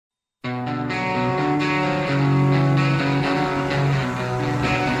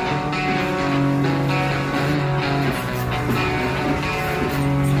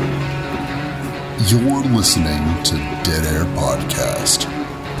You're listening to Dead Air Podcast,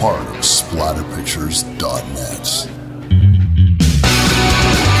 part of SplatterPictures.net.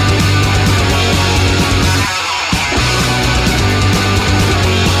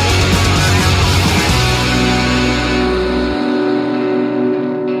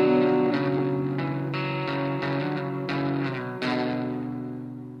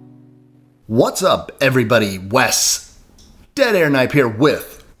 What's up, everybody? Wes, Dead Air Knife here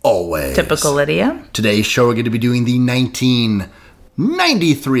with always Typical Lydia. Today's show, we're going to be doing the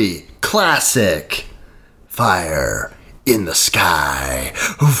 1993 classic Fire in the Sky.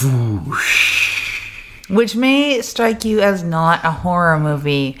 Whoosh. Which may strike you as not a horror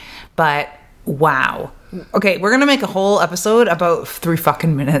movie, but wow. Okay, we're going to make a whole episode about 3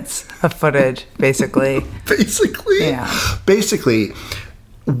 fucking minutes of footage, basically. Basically,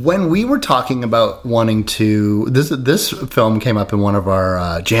 when we were talking about wanting to, this film came up in one of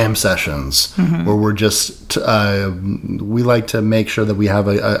our jam sessions, where we're just, we like to make sure that we have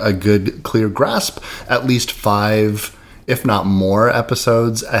a good, clear grasp, at least 5, if not more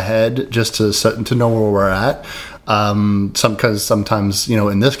episodes ahead, just to know where we're at. Because sometimes,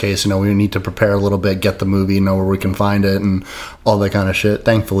 in this case, we need to prepare a little bit, get the movie, know where we can find it, and all that kind of shit.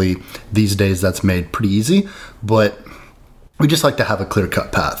 Thankfully, these days that's made pretty easy, but we just like to have a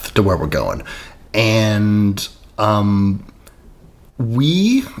clear-cut path to where we're going. And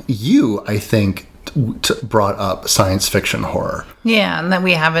you, I think, brought up science fiction horror. Yeah, and that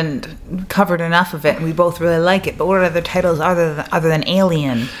we haven't covered enough of it, and we both really like it. But what are other titles other than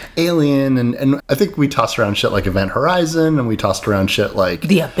Alien? Alien, and I think we tossed around shit like Event Horizon, and we tossed around shit like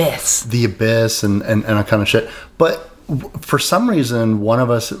The Abyss. The Abyss, and that kind of shit. But for some reason, one of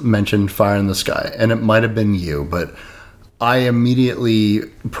us mentioned Fire in the Sky, and it might have been you, but I immediately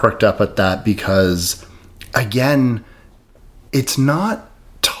perked up at that because, again, it's not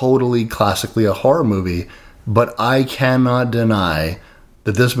totally classically a horror movie, but I cannot deny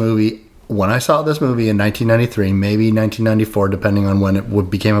that this movie, when I saw this movie in 1993, maybe 1994, depending on when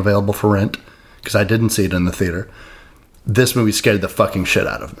it became available for rent, because I didn't see it in the theater, this movie scared the fucking shit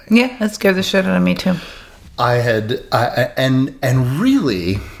out of me. Yeah, it scared the shit out of me too. And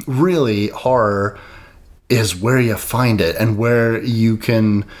really, really, horror is where you find it and where you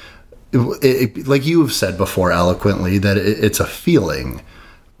can, like you have said before eloquently, that it's a feeling,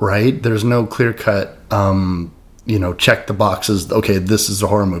 right? There's no clear-cut, check the boxes. Okay, this is a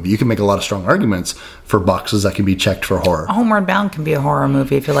horror movie. You can make a lot of strong arguments for boxes that can be checked for horror. Homeward Bound can be a horror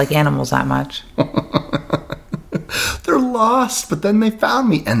movie if you like animals that much. They're lost, but then they found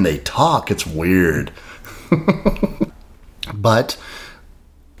me, and they talk. It's weird. But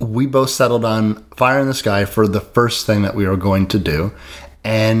we both settled on Fire in the Sky for the first thing that we were going to do.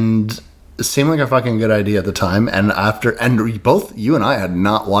 And it seemed like a fucking good idea at the time. And both you and I had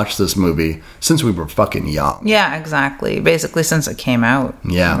not watched this movie since we were fucking young. Yeah, exactly. Basically since it came out.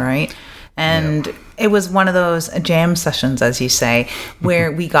 Yeah. Right? And it was one of those jam sessions, as you say,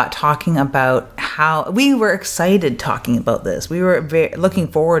 where we got talking about how we were excited talking about this. We were looking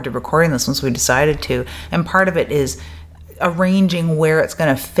forward to recording this once we decided to. And part of it is arranging where it's going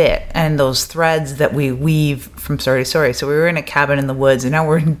to fit and those threads that we weave from story to story. So we were in a cabin in the woods, and now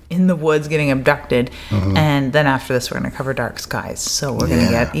we're in the woods getting abducted. And then after this, we're going to cover Dark Skies. So we're going to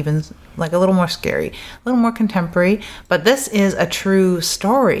get even like a little more scary, a little more contemporary. But this is a true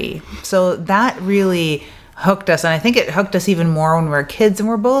story. So that really hooked us, and I think it hooked us even more when we were kids. And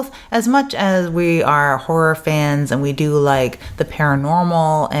we're both, as much as we are horror fans and we do like the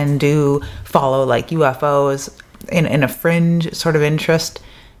paranormal and do follow like UFOs in a fringe sort of interest,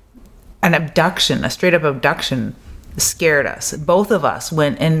 an abduction, a straight up abduction, scared us. Both of us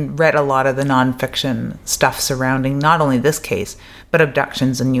went and read a lot of the nonfiction stuff surrounding not only this case, but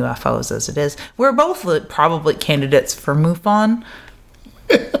abductions and UFOs as it is. We're both probably candidates for MUFON,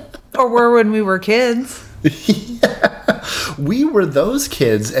 or were when we were kids. Yeah, we were those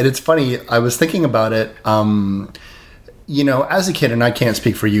kids. And it's funny, I was thinking about it, as a kid, and I can't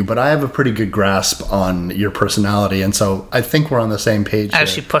speak for you, but I have a pretty good grasp on your personality, and so I think we're on the same page. As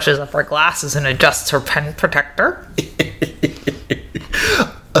she pushes up her glasses and adjusts her pen protector.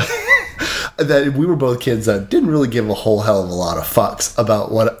 That we were both kids that didn't really give a whole hell of a lot of fucks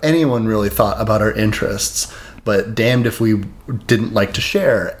about what anyone really thought about our interests, but damned if we didn't like to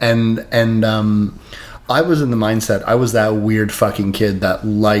share. And I was in the mindset, I was that weird fucking kid that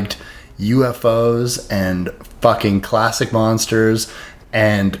liked UFOs and fucking classic monsters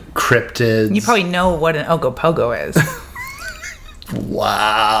and cryptids. You probably know what an Ogopogo is.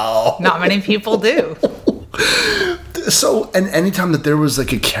 Wow. Not many people do. So, and anytime that there was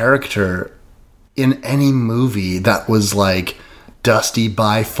like a character in any movie that was like dusty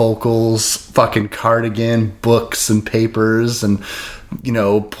bifocals, fucking cardigan, books and papers, and, you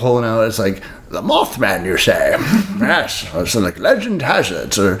know, pulling out, it's like, the Mothman, you say? Yes. So like, legend has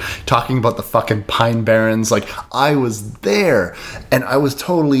it. Or talking about the fucking Pine Barrens. Like, I was there, and I was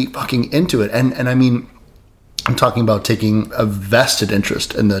totally fucking into it. And I mean, I'm talking about taking a vested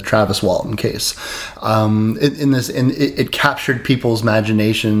interest in the Travis Walton case. It captured people's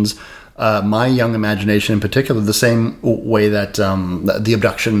imaginations, my young imagination in particular, the same way that the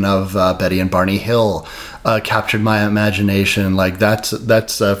abduction of Betty and Barney Hill captured my imagination. Like that's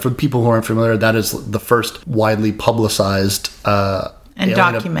for people who aren't familiar, that is the first widely publicized and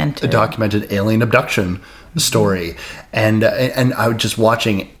documented alien abduction story. And I was just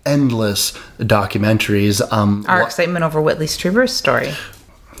watching endless documentaries. Our excitement over Whitley Strieber's story.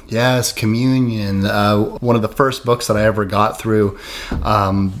 Yes, Communion, one of the first books that I ever got through.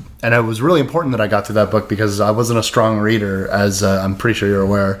 And it was really important that I got through that book because I wasn't a strong reader, as I'm pretty sure you're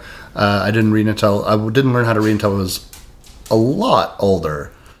aware. I didn't learn how to read until I was a lot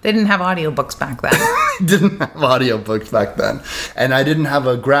older. They didn't have audiobooks back then. Didn't have audiobooks back then. And I didn't have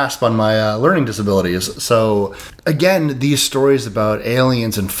a grasp on my learning disabilities. So, again, these stories about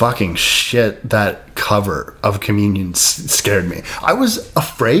aliens and fucking shit, that cover of Communion scared me. I was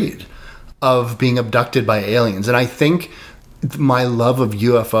afraid of being abducted by aliens. And I think my love of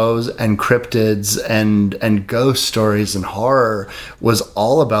UFOs and cryptids and ghost stories and horror was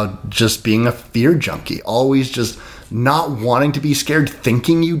all about just being a fear junkie. Always just not wanting to be scared,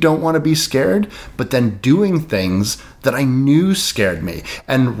 thinking you don't want to be scared, but then doing things that I knew scared me,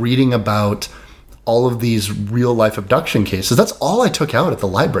 and reading about all of these real life abduction cases. That's all I took out at the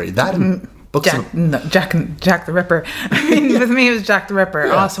library. That and books. Jack the Ripper. I mean, with me it was Jack the Ripper.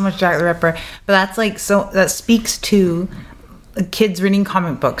 Yeah. Oh, so much Jack the Ripper. But that's like, so that speaks to kids reading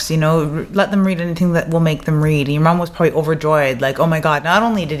comic books, you know, let them read anything that will make them read. And your mom was probably overjoyed, like, oh my God, not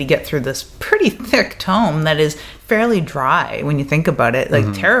only did he get through this pretty thick tome that is fairly dry when you think about it,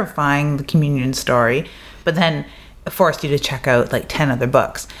 like terrifying, the Communion story, but then forced you to check out like 10 other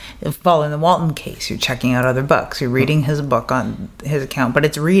books. Following the Walton case, you're checking out other books, you're reading his book on his account, but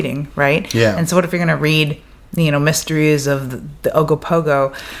it's reading, right? Yeah. And so what if you're going to read, you know, Mysteries of the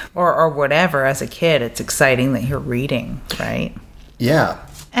Ogopogo or whatever as a kid? It's exciting that you're reading, right? Yeah.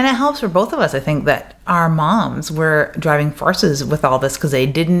 And it helps for both of us, I think, that our moms were driving forces with all this because they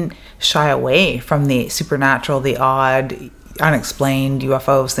didn't shy away from the supernatural, the odd, unexplained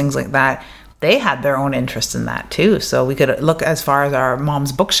UFOs, things like that. They had their own interest in that too. So we could look as far as our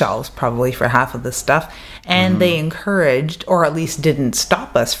mom's bookshelves probably for half of this stuff. And they encouraged, or at least didn't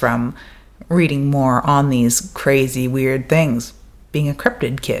stop us from reading more on these crazy, weird things, being a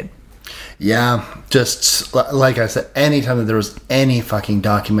cryptid kid. Yeah, just like I said, anytime that there was any fucking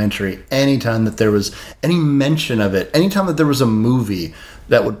documentary, anytime that there was any mention of it, anytime that there was a movie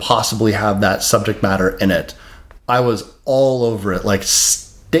that would possibly have that subject matter in it, I was all over it, like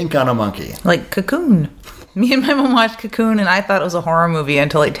stink on a monkey. Like Cocoon. Me and my mom watched Cocoon, and I thought it was a horror movie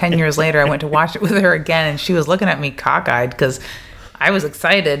until like 10 years later I went to watch it with her again, and she was looking at me cockeyed because I was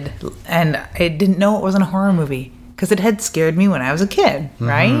excited, and I didn't know it wasn't a horror movie because it had scared me when I was a kid,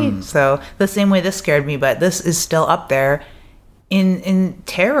 right? So the same way this scared me, but this is still up there in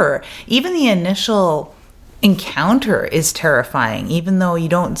terror. Even the initial encounter is terrifying, even though you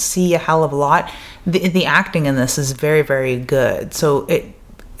don't see a hell of a lot. The acting in this is very, very good. So it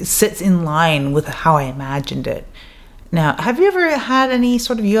sits in line with how I imagined it. Now, have you ever had any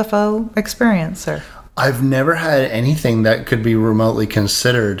sort of UFO experience, sir? I've never had anything that could be remotely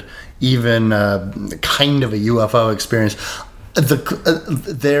considered even kind of a UFO experience.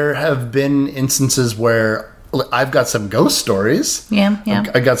 There have been instances where I've got some ghost stories. Yeah.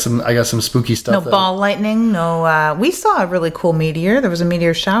 I got some spooky stuff. No ball lightning. No. We saw a really cool meteor. There was a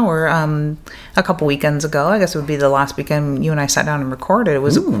meteor shower a couple weekends ago. I guess it would be the last weekend you and I sat down and recorded. It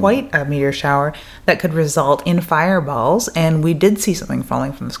was quite a meteor shower that could result in fireballs, and we did see something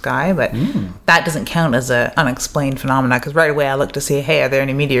falling from the sky, but that doesn't count as an unexplained phenomena, because right away I looked to see, hey, are there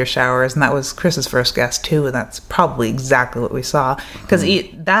any meteor showers? And that was Chris's first guess too, and that's probably exactly what we saw. Because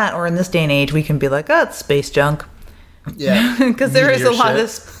that, or in this day and age, we can be like, oh, it's space junk. Yeah. Because there is a lot of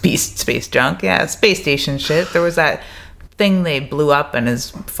space junk. Yeah, space station shit. There was that thing they blew up and is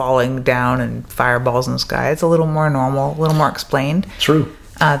falling down and fireballs in the sky. It's a little more normal, a little more explained. True.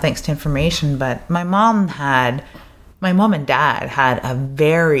 Thanks to information. But my mom and dad had a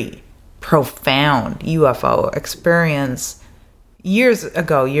very profound UFO experience years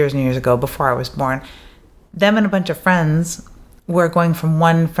and years ago, before I was born. Them and a bunch of friends were going from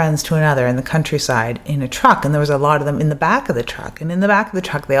one friend's to another in the countryside in a truck, and there was a lot of them in the back of the truck. And in the back of the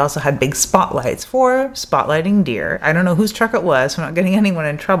truck, they also had big spotlights for spotlighting deer. I don't know whose truck it was, so I'm not getting anyone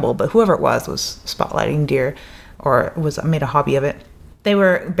in trouble, but whoever it was spotlighting deer, or made a hobby of it. They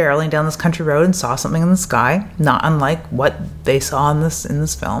were barreling down this country road and saw something in the sky, not unlike what they saw in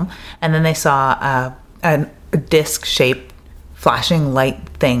this film. And then they saw a disc-shaped flashing light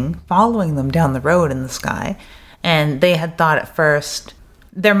thing following them down the road in the sky. And they had thought at first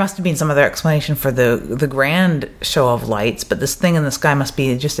there must have been some other explanation for the grand show of lights, but this thing in the sky must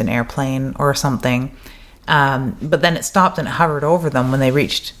be just an airplane or something. But then it stopped and it hovered over them when they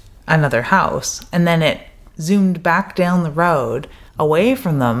reached another house. And then it zoomed back down the road away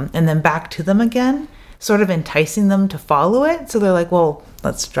from them and then back to them again, sort of enticing them to follow it. So they're like, well,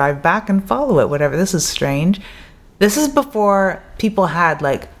 let's drive back and follow it, whatever. This is strange. This is before people had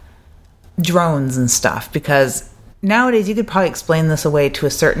like drones and stuff, because nowadays you could probably explain this away to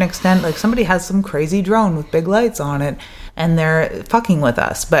a certain extent. Like somebody has some crazy drone with big lights on it and they're fucking with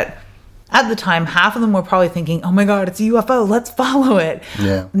us. But at the time, half of them were probably thinking, oh my God, it's a UFO, let's follow it.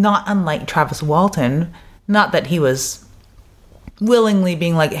 Yeah. Not unlike Travis Walton. Not that he was willingly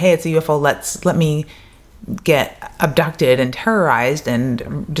being like, hey, it's a UFO, let me get abducted and terrorized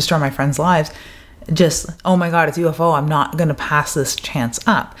and destroy my friends' lives. Just, oh my God, it's a UFO, I'm not going to pass this chance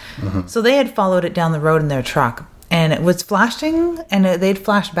up. Mm-hmm. So they had followed it down the road in their truck, and it was flashing, and they'd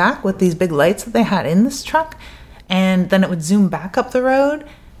flashed back with these big lights that they had in this truck, and then it would zoom back up the road,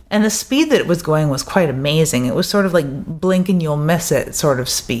 and the speed that it was going was quite amazing. It was sort of like blink and you'll miss it sort of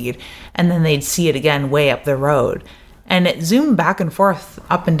speed, and then they'd see it again way up the road. And it zoomed back and forth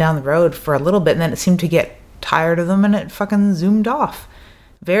up and down the road for a little bit, and then it seemed to get tired of them, and it fucking zoomed off.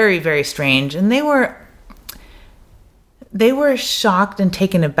 Very, very strange. And they were shocked and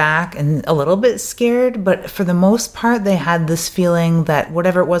taken aback and a little bit scared, but for the most part, they had this feeling that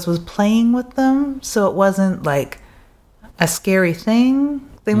whatever it was playing with them, so it wasn't like a scary thing.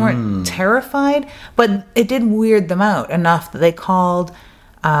 They weren't terrified, but it did weird them out enough that they called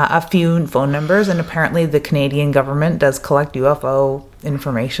a few phone numbers, and apparently the Canadian government does collect UFO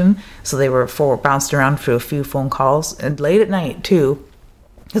information, so they were bounced around through a few phone calls, and late at night too,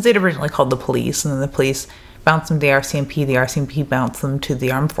 because they'd originally called the police, and then the police bounced them to the RCMP bounced them to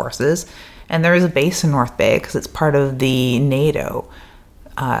the armed forces, and there is a base in North Bay because it's part of the NATO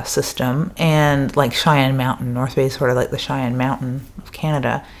system, and like Cheyenne Mountain, North Bay is sort of like the Cheyenne Mountain of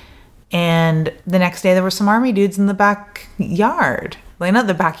Canada. And the next day there were some army dudes in the backyard, like not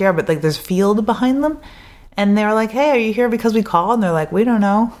the backyard, but like there's a field behind them, and they were like, hey, are you here because we called? And they're like, we don't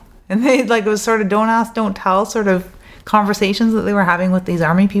know. And they like, it was sort of don't ask, don't tell sort of conversations that they were having with these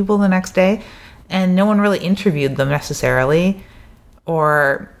army people the next day, and no one really interviewed them necessarily,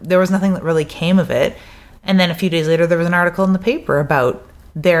 or there was nothing that really came of it. And then a few days later there was an article in the paper about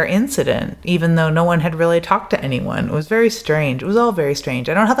their incident, even though no one had really talked to anyone. It was very strange. It was all very strange.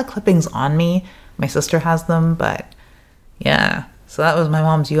 I don't have the clippings on me. My sister has them, but yeah. So that was my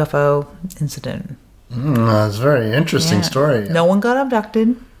mom's UFO incident. That's a very interesting story. No one got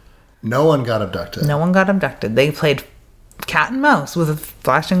abducted. No one got abducted. No one got abducted. They played cat and mouse with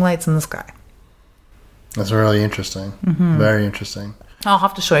flashing lights in the sky. That's really interesting. Mm-hmm. Very interesting. I'll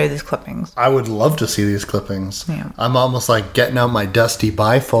have to show you these clippings. I would love to see these clippings. Yeah. I'm almost like getting out my dusty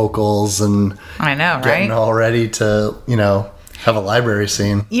bifocals and I know, right? Getting all ready to, have a library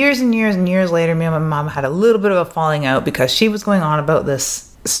scene. Years and years and years later, me and my mom had a little bit of a falling out because she was going on about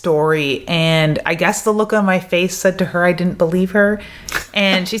this story, and I guess the look on my face said to her I didn't believe her,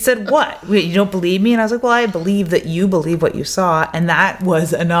 and she said, what, wait, you don't believe me? And I was like, well, I believe that you believe what you saw, and that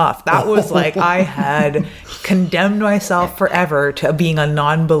was enough. That was like I had condemned myself forever to being a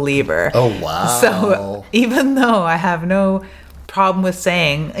non-believer. Oh wow. So even though I have no problem with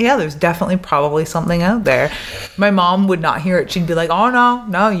saying, yeah, there's definitely probably something out there, my mom would not hear it. She'd be like, oh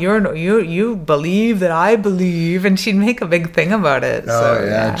no, you believe that I believe, and she'd make a big thing about it. Oh so,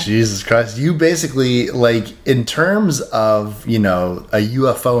 yeah, Jesus Christ. You basically, like, in terms of, a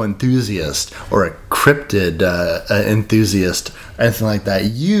UFO enthusiast or a cryptid enthusiast, anything like that,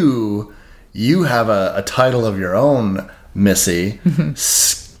 you have a title of your own, Missy.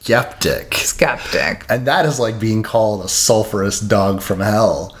 Skeptic. And that is like being called a sulfurous dog from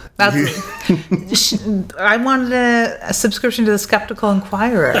hell. I wanted a subscription to the Skeptical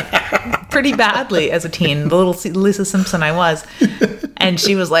Inquirer pretty badly as a teen. The little Lisa Simpson I was. And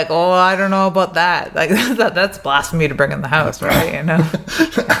she was like, oh, I don't know about that. Like that's blasphemy to bring in the house, right?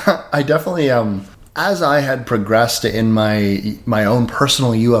 I definitely, as I had progressed in my own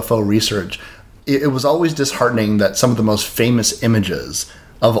personal UFO research, it was always disheartening that some of the most famous images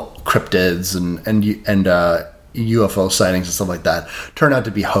of cryptids and UFO sightings and stuff like that turn out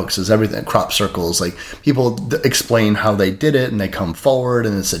to be hoaxes. Everything, crop circles, like people explain how they did it, and they come forward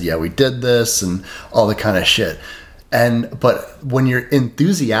and they said, yeah, we did this, and all the kind of shit. But when you're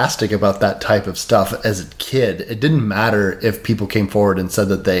enthusiastic about that type of stuff as a kid, it didn't matter if people came forward and said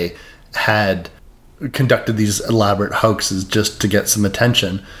that they had conducted these elaborate hoaxes just to get some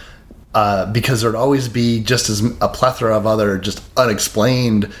attention. Because there'd always be just as a plethora of other just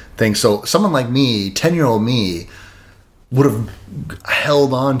unexplained things. So someone like me, 10-year-old me, would have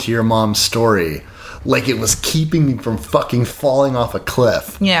held on to your mom's story like it was keeping me from fucking falling off a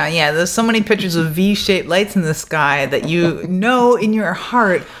cliff. Yeah. There's so many pictures of V-shaped lights in the sky that you know in your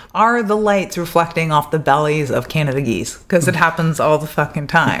heart are the lights reflecting off the bellies of Canada geese, because it happens all the fucking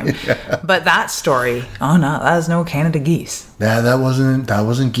time. Yeah. But that story, oh no, that was no Canada geese. Yeah, that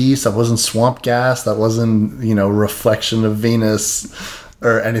wasn't geese. That wasn't swamp gas. That wasn't, reflection of Venus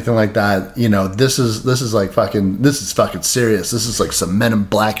or anything like that. This is fucking serious. This is like some Men in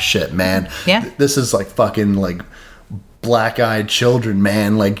Black shit, man. Yeah. This is like fucking like black-eyed children,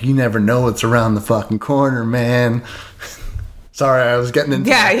 man. Like, you never know what's around the fucking corner, man. Sorry, I was getting into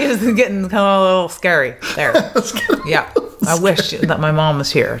that. He was getting kind of a little scary there. Yeah. I wish that my mom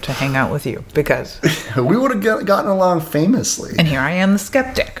was here to hang out with you, because we would have gotten along famously. And here I am, the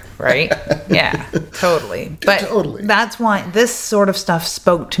skeptic, right? Yeah, totally. But totally. That's why this sort of stuff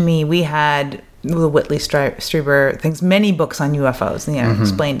spoke to me. We had the Whitley Strieber things, many books on UFOs,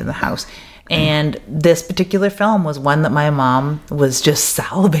 explained in the house. And this particular film was one that my mom was just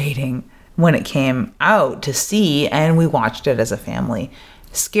salivating when it came out to see, and we watched it as a family.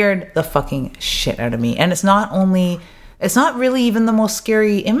 Scared the fucking shit out of me. And it's not really even the most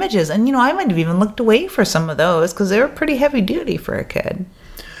scary images. And, I might have even looked away for some of those because they were pretty heavy duty for a kid.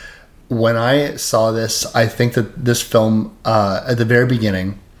 When I saw this, I think that this film, at the very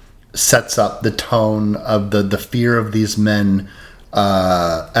beginning, sets up the tone of the fear of these men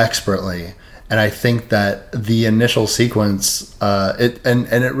expertly. And I think that the initial sequence, it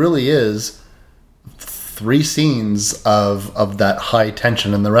really is 3 scenes of that high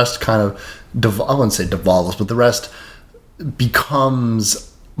tension, and the rest kind of, I wouldn't say devolves, but the rest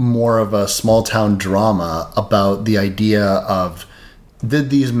becomes more of a small town drama about the idea of, did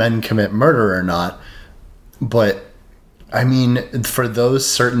these men commit murder or not? But I mean, for those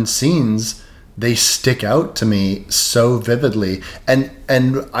certain scenes, they stick out to me so vividly, and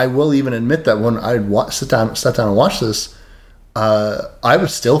I will even admit that when I sat down and watched this, I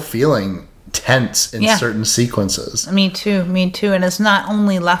was still feeling tense in certain sequences. Me too. And it's not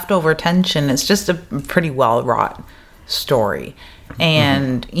only leftover tension; it's just a pretty well wrought story.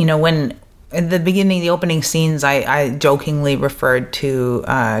 And when at the beginning, the opening scenes, I jokingly referred to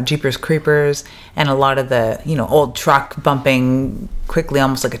Jeepers Creepers and a lot of the old truck bumping quickly,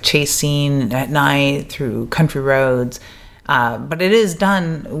 almost like a chase scene at night through country roads. But it is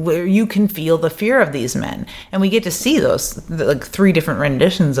done where you can feel the fear of these men, and we get to see those 3 different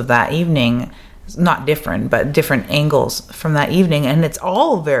renditions of that evening. Not different, but different angles from that evening, and it's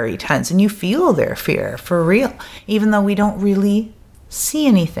all very tense, and you feel their fear for real, even though we don't really see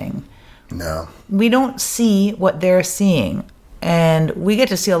anything. No. We don't see what they're seeing, and we get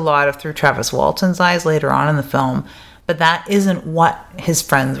to see a lot of through Travis Walton's eyes later on in the film, but that isn't what his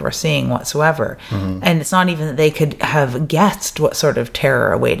friends were seeing whatsoever. Mm-hmm. And it's not even that they could have guessed what sort of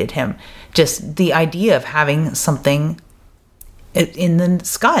terror awaited him. Just the idea of having something in the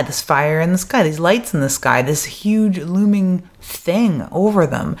sky, this fire in the sky, these lights in the sky, this huge looming thing over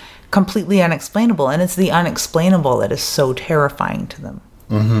them, completely unexplainable. And it's the unexplainable that is so terrifying to them.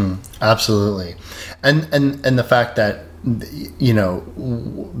 Mm-hmm. Absolutely. And the fact that,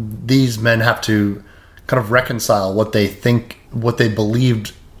 these men have to kind of reconcile what they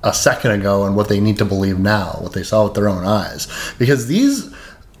believed a second ago and what they need to believe now, what they saw with their own eyes. Because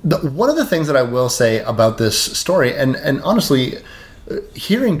one of the things that I will say about this story, and honestly,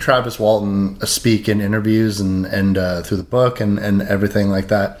 hearing Travis Walton speak in interviews and through the book and everything like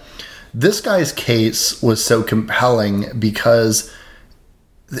that, this guy's case was so compelling because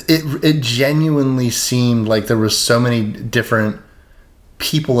it genuinely seemed like there was so many different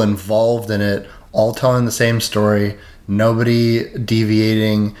people involved in it, all telling the same story, nobody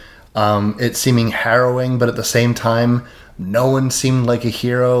deviating, it seeming harrowing, but at the same time, no one seemed like a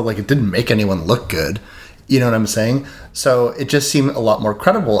hero. Like, it didn't make anyone look good. You know what I'm saying? So it just seemed a lot more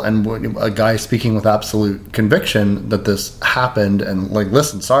credible. And a guy speaking with absolute conviction that this happened, and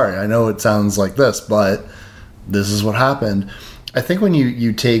listen, sorry, I know it sounds like this, but this is what happened. I think when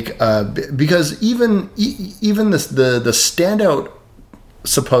you take, because even the standout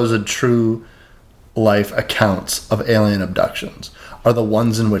supposed true life accounts of alien abductions are the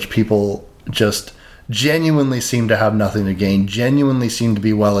ones in which people just genuinely seem to have nothing to gain, genuinely seem to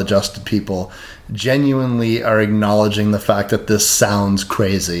be well-adjusted people, genuinely are acknowledging the fact that this sounds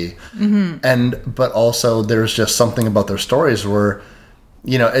crazy. But also there's just something about their stories where,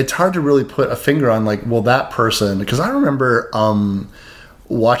 you know, it's hard to really put a finger on, like, well, that person, because I remember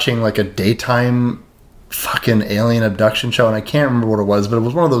watching like a daytime fucking alien abduction show, and I can't remember what it was, but it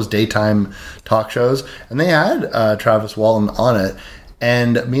was one of those daytime talk shows, and they had Travis Walton on it,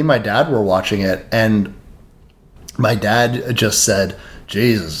 and me and my dad were watching it, and my dad just said,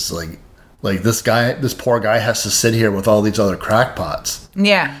 Jesus, like this poor guy has to sit here with all these other crackpots.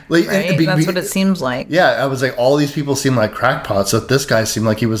 Yeah, like, right? That's what it seems like. Yeah, I was like, all these people seem like crackpots, but this guy seemed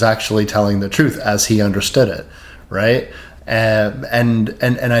like he was actually telling the truth as he understood it, right? And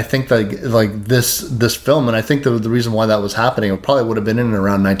I think like this film, and I think the reason why that was happening, it probably would have been in and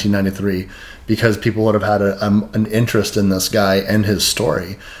around 1993, because people would have had an interest in this guy and his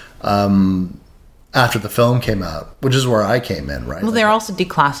story after the film came out, which is where I came in, right? Well, they're also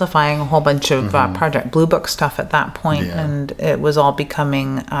declassifying a whole bunch of Project Blue Book stuff at that point, and it was all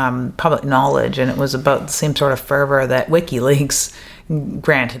becoming public knowledge, and it was about the same sort of fervor that WikiLeaks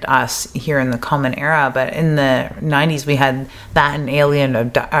granted us here in the Common Era. But in the 90s, we had that, and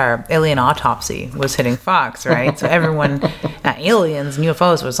Alien Autopsy was hitting Fox, right? So everyone, aliens and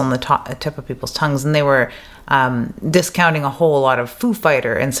UFOs was on the tip of people's tongues, and they were discounting a whole lot of Foo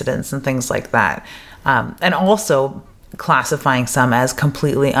Fighter incidents and things like that, and also classifying some as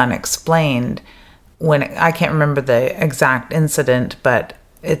completely unexplained. When I can't remember the exact incident, but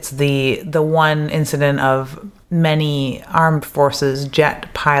it's the one incident of many armed forces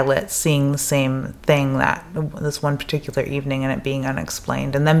jet pilots seeing the same thing that this one particular evening, and it being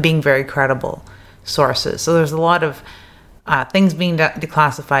unexplained, and them being very credible sources. So there's a lot of things being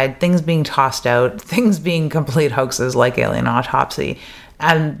declassified, things being tossed out, things being complete hoaxes like Alien Autopsy,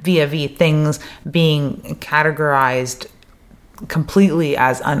 and things being categorized completely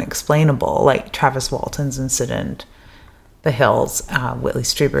as unexplainable, like Travis Walton's incident, The Hills, Whitley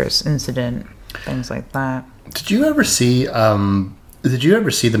Strieber's incident, things like that. Did you ever see the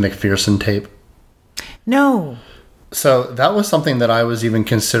McPherson tape? No. So that was something that I was even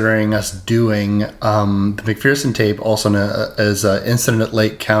considering us doing. The McPherson tape, also known as Incident at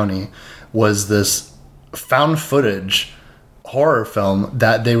Lake County, was this found footage horror film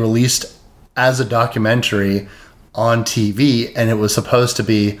that they released as a documentary on TV, and it was supposed to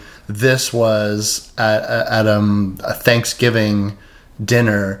be, this was at a Thanksgiving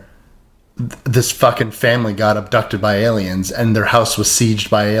dinner. This fucking family got abducted by aliens, and their house was sieged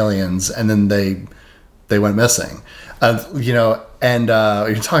by aliens, and then they went missing. You're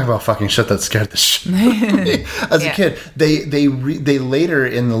talking about fucking shit that scared the shit out of me as a kid. They later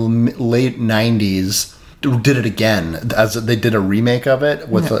in the late 90s did it again, as they did a remake of it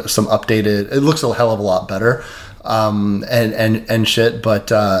with some updated. It looks a hell of a lot better. And shit,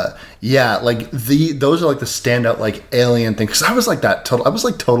 but like those are like the standout like alien thing, because I was like that I was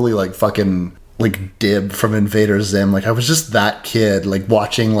like totally like fucking like Dib from Invader Zim. Like I was just that kid like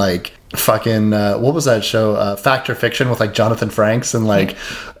watching like fucking what was that show, Fact or Fiction, with like Jonathan Frakes, and like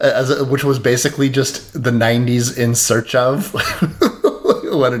which was basically just the 90s in search of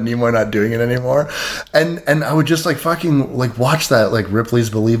Leonard Nimoy not doing it anymore, and I would just like fucking like watch that, like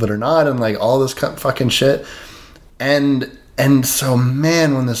Ripley's Believe It or Not, and like all this fucking shit. And so,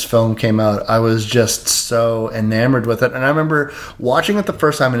 man, when this film came out, I was just so enamored with it. And I remember watching it the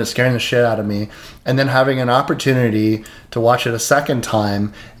first time and it scaring the shit out of me, and then having an opportunity to watch it a second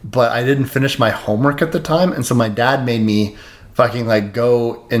time, but I didn't finish my homework at the time. And so my dad made me fucking like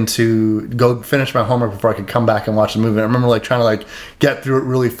go finish my homework before I could come back and watch the movie. And I remember like trying to like get through it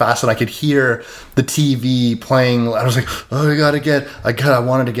really fast, and I could hear the TV playing. I was like, oh, I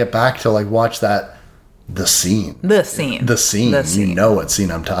wanted to get back to like watch that. The scene. You know what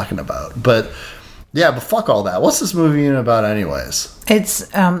scene I'm talking about. But yeah, but fuck all that. What's this movie about anyways? It's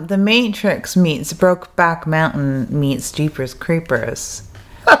The Matrix meets Brokeback Mountain meets Jeepers Creepers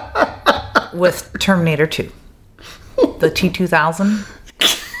with Terminator 2. The T-2000.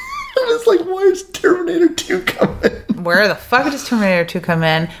 I was like, why is Terminator 2 coming? Where the fuck does Terminator 2 come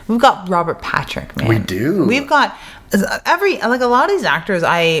in? We've got Robert Patrick, man. We do. We've got a lot of these actors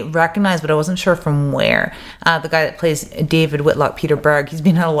I recognize, but I wasn't sure from where. The guy that plays David Whitlock, Peter Berg, he's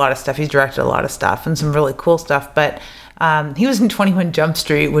been in a lot of stuff. He's directed a lot of stuff and some really cool stuff. But he was in 21 Jump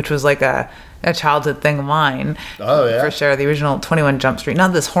Street, which was like a childhood thing of mine. Oh, yeah. For sure. The original 21 Jump Street.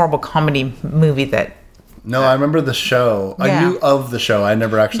 Not this horrible comedy movie that... No, I remember the show. Yeah. I knew of the show. I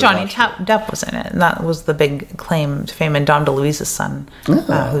never actually Johnny Depp was in it, and that was the big claim to fame. And Dom DeLuise's son,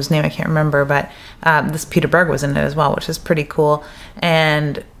 whose name I can't remember, but this Peter Berg was in it as well, which is pretty cool.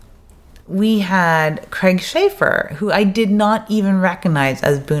 And we had Craig Schaefer, who I did not even recognize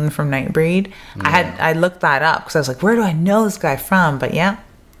as Boone from Nightbreed. Yeah. I looked that up because I was like, where do I know this guy from? But yeah,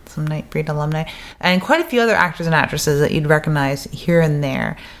 some Nightbreed alumni. And quite a few other actors and actresses that you'd recognize here and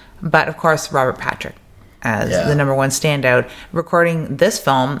there. But of course, Robert Patrick as the number one standout, recording this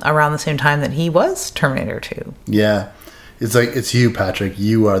film around the same time that he was Terminator 2. Yeah. It's like, it's you, Patrick.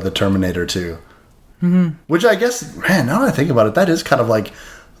 You are the Terminator 2. Mm-hmm. Which I guess, man, now that I think about it, that is kind of like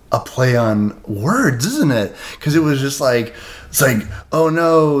a play on words, isn't it? Because it was just like, it's like, oh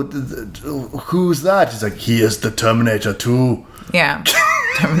no, who's that? He's like, he is the Terminator 2. Yeah,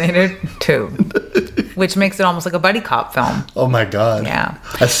 Terminator 2. Which makes it almost like a buddy cop film. Oh my God. Yeah.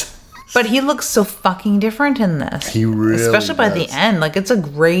 But he looks so fucking different in this. He really Especially by the end. Like, it's a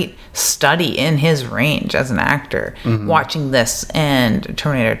great study in his range as an actor. Mm-hmm. Watching this and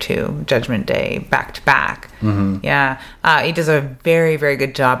Terminator 2, Judgment Day, back to back. Mm-hmm. Yeah. He does a very, very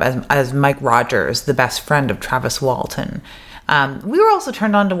good job as Mike Rogers, the best friend of Travis Walton. We were also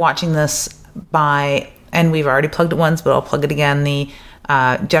turned on to watching this by, and we've already plugged it once, but I'll plug it again, the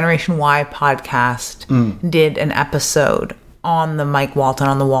Generation Y podcast did an episode on the Mike Walton,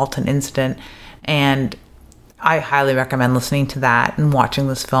 on the Walton incident, and I highly recommend listening to that and watching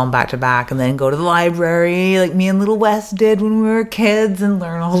this film back to back, and then go to the library like me and little Wes did when we were kids and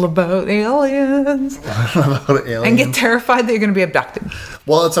learn all about aliens. And get terrified that you're going to be abducted.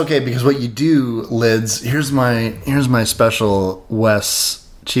 Well, it's okay, because what you do, Lids, here's my special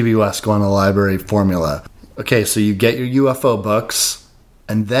Chibi Wes going to the library formula. Okay, so you get your UFO books,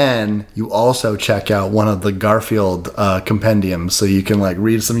 and then you also check out one of the Garfield compendiums, so you can like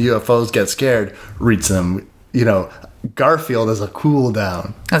read some UFOs, get scared, read some, Garfield as a cool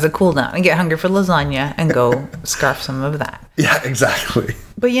down. As a cool down. And get hungry for lasagna and go scarf some of that. Yeah, exactly.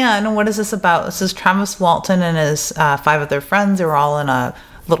 But yeah, what is this about? This is Travis Walton and his 5 other friends. They were all in a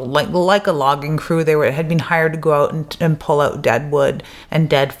little, like a logging crew. They had been hired to go out and pull out dead wood and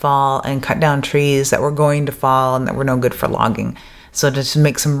deadfall and cut down trees that were going to fall and that were no good for logging. So to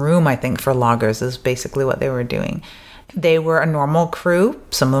make some room, I think, for loggers is basically what they were doing. They were a normal crew.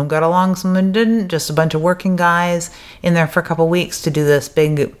 Some of them got along, some of them didn't. Just a bunch of working guys in there for a couple weeks to do this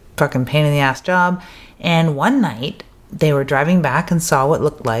big fucking pain-in-the-ass job. And one night, they were driving back and saw what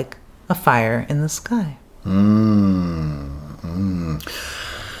looked like a fire in the sky.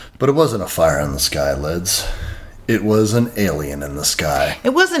 But it wasn't a fire in the sky, Lids. It was an alien in the sky. It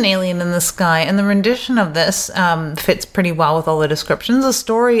was an alien in the sky, and the rendition of this fits pretty well with all the descriptions. The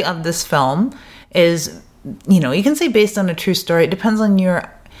story of this film is, you can say based on a true story. It depends on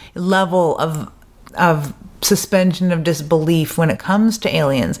your level of suspension of disbelief when it comes to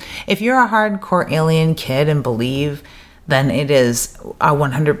aliens. If you're a hardcore alien kid and believe, then it is a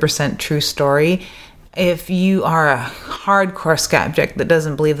 100% true story. If you are a hardcore skeptic that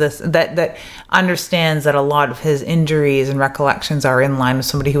doesn't believe this, that understands that a lot of his injuries and recollections are in line with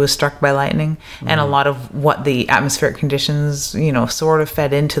somebody who was struck by lightning, and a lot of what the atmospheric conditions, sort of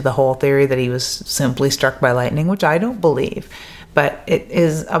fed into the whole theory that he was simply struck by lightning, which I don't believe. But it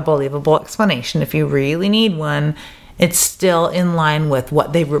is a believable explanation. If you really need one, it's still in line with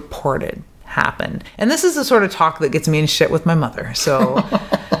what they reported happened. And this is the sort of talk that gets me in shit with my mother, so...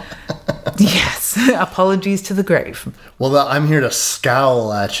 Yes, apologies to the grave. Well, I'm here to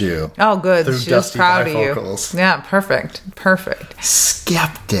scowl at you. Oh, good. She was proud of you. Yeah, perfect.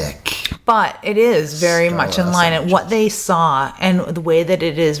 Skeptic. But it is very much in line at what they saw, and the way that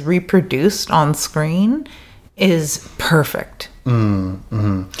it is reproduced on screen is perfect.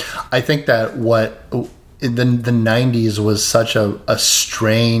 I think that what in the 90s was such a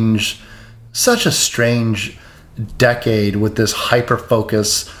strange decade with this hyper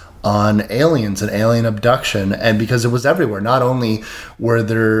focus on aliens and alien abduction, and because it was everywhere. Not only were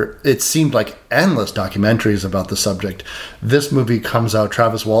there, it seemed like endless documentaries about the subject. This movie comes out,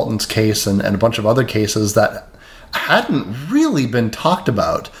 Travis Walton's case and a bunch of other cases that hadn't really been talked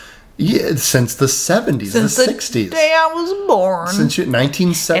about since the 70s, since the 60s. The day I was born. Since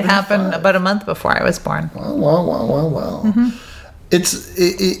 1975. It happened about a month before I was born. Well. Mm-hmm.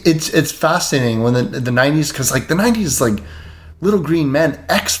 It's fascinating when the 90s, because like the 90s, like Little Green Men,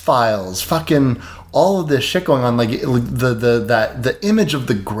 X-Files, fucking all of this shit going on, like the image of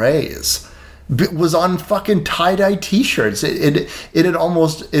the Greys was on fucking tie-dye t-shirts. It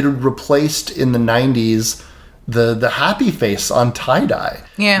had replaced in the 90s the happy face on tie-dye.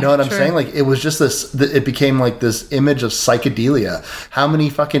 Yeah, you know what I'm saying? Like, it was just this, it became like this image of psychedelia. How many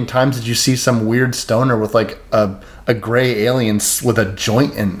fucking times did you see some weird stoner with like a a gray alien with a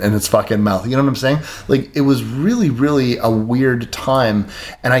joint in its fucking mouth. You know what I'm saying? Like, it was really, really a weird time,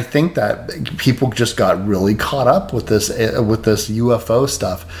 and I think that people just got really caught up with this UFO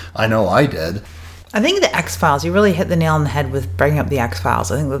stuff. I know I did. I think the X-Files, you really hit the nail on the head with bringing up the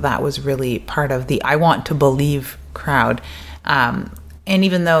X-Files. I think that was really part of the I want to believe crowd. And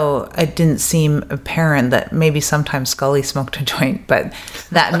even though it didn't seem apparent that maybe sometimes Scully smoked a joint, but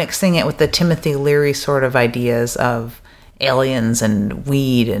that mixing it with the Timothy Leary sort of ideas of aliens and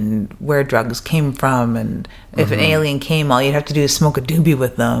weed and where drugs came from, and if an alien came, all you'd have to do is smoke a doobie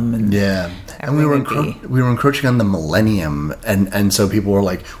with them. And and we were encroaching on the millennium, and so people were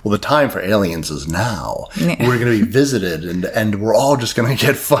like, well, the time for aliens is now. Yeah. We're going to be visited, and we're all just going to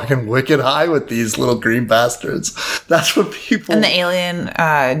get fucking wicked high with these little green bastards. That's what people... And the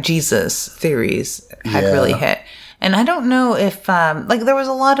alien Jesus theories had really hit. And I don't know if, there was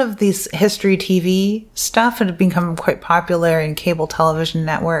a lot of these history TV stuff that had become quite popular in cable television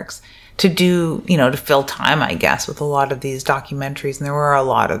networks to do, to fill time, I guess, with a lot of these documentaries. And there were a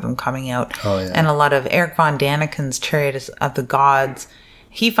lot of them coming out. Oh, yeah. And a lot of Eric Von Daniken's Chariot of the Gods.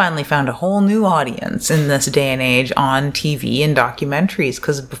 He finally found a whole new audience in this day and age on TV and documentaries,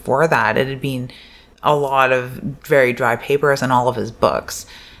 because before that it had been a lot of very dry papers and all of his books.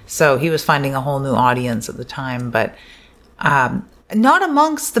 So he was finding a whole new audience at the time, but not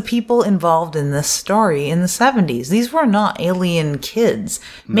amongst the people involved in this story in the 70s. These were not alien kids.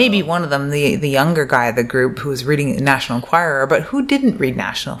 No. Maybe one of them, the younger guy of the group who was reading National Enquirer, but who didn't read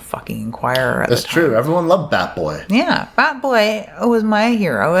National fucking Enquirer at the time? That's true. Everyone loved Bat Boy. Yeah, Bat Boy was my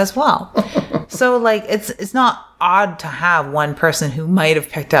hero as well. So, it's not odd to have one person who might have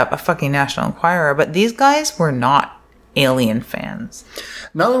picked up a fucking National Enquirer, but these guys were not alien fans.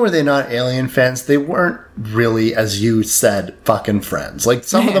 Not only were they not alien fans, they weren't really, as you said, fucking friends. Like,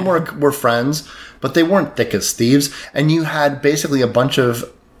 some of them were friends, but they weren't thick as thieves. And you had basically a bunch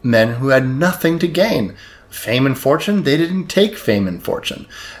of men who had nothing to gain. Fame and fortune, they didn't take fame and fortune.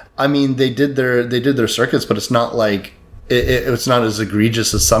 I mean, they did their circuits, but it's not like it's not as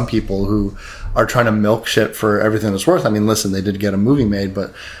egregious as some people who are trying to milk shit for everything it's worth. I mean, listen, they did get a movie made,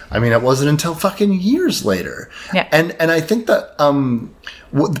 but I mean, it wasn't until fucking years later. Yeah. And I think that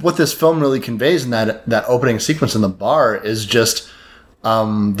what this film really conveys in that opening sequence in the bar is just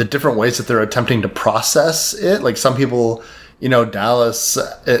the different ways that they're attempting to process it. Like, some people, Dallas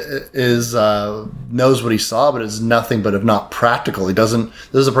is knows what he saw, but is nothing but if not practical. This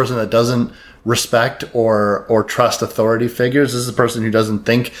is a person that doesn't respect or trust authority figures. This is a person who doesn't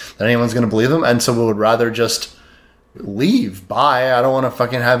think that anyone's going to believe them, and so we would rather just leave. Bye. I don't want to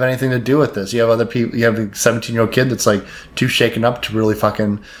fucking have anything to do with this. You have other people. You have a 17-year-old kid that's like too shaken up to really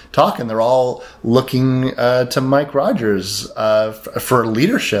fucking talk, and they're all looking to Mike Rogers for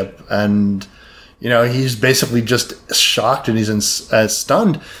leadership, and he's basically just shocked and he's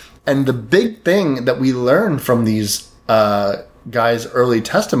stunned. And the big thing that we learn from these guys' early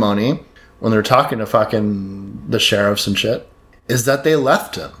testimony, when they're talking to fucking the sheriffs and shit, is that they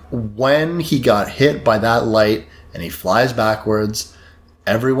left him. When he got hit by that light and he flies backwards,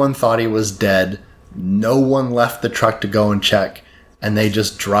 everyone thought he was dead. No one left the truck to go and check, and they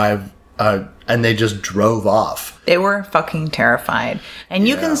just drove off. They were fucking terrified. And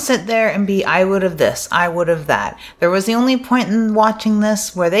you can sit there and be, I would have this, I would have that. There was the only point in watching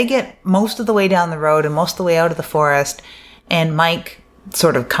this where they get most of the way down the road and most of the way out of the forest, and Mike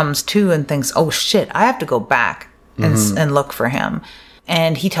sort of comes to and thinks, oh shit, I have to go back and look for him.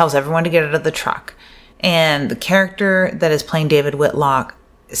 And he tells everyone to get out of the truck. And the character that is playing David Whitlock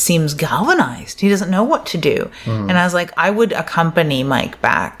seems galvanized. He doesn't know what to do. And I was like, I would accompany Mike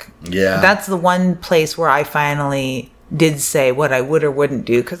back. Yeah. That's the one place where I finally did say what I would or wouldn't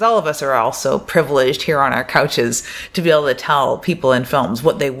do, because all of us are also privileged here on our couches to be able to tell people in films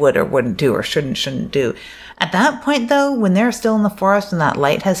what they would or wouldn't do or shouldn't do. At that point, though, when they're still in the forest and that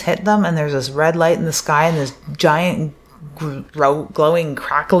light has hit them and there's this red light in the sky and this giant glowing,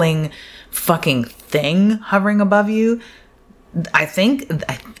 crackling fucking thing hovering above you,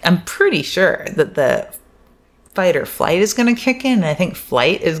 I'm pretty sure that the fight or flight is going to kick in. And I think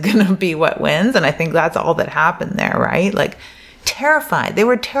flight is going to be what wins. And I think that's all that happened there, right? Like, terrified. They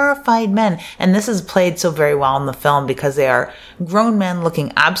were terrified men. And this is played so very well in the film because they are grown men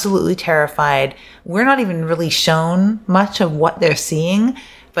looking absolutely terrified. We're not even really shown much of what they're seeing,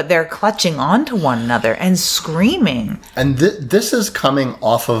 but they're clutching onto one another and screaming. And this is coming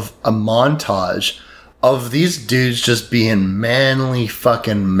off of a montage of these dudes just being manly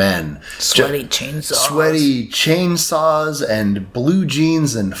fucking men. Sweaty chainsaws and blue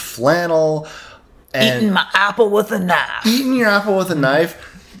jeans and flannel. And eating my apple with a knife. Eating your apple with a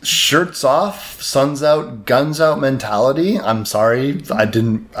knife. shirts off, sun's out, guns out mentality. I'm sorry.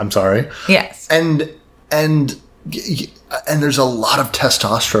 I'm sorry. Yes. And there's a lot of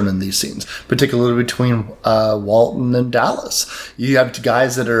testosterone in these scenes, particularly between Walton and Dallas. You have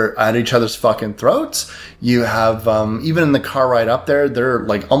guys that are at each other's fucking throats. You have, even in the car ride up there, they're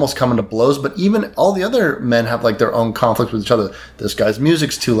like almost coming to blows, but even all the other men have like their own conflicts with each other. This guy's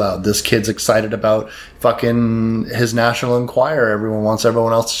music's too loud. This kid's excited about fucking his National Enquirer. Everyone wants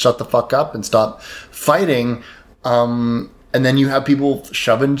everyone else to shut the fuck up and stop fighting. And then you have people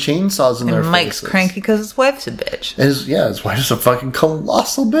shoving chainsaws in their Mike's faces. cranky because his wife's a bitch. His wife's a fucking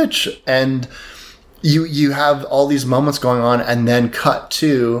colossal bitch. And you have all these moments going on, and then cut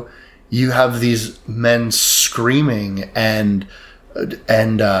to, you have these men screaming and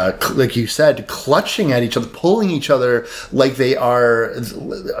like you said, clutching at each other, pulling each other like they are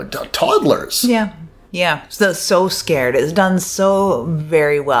toddlers. Yeah. Yeah, so scared. It's done so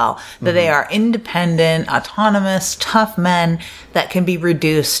very well that they are independent, autonomous, tough men that can be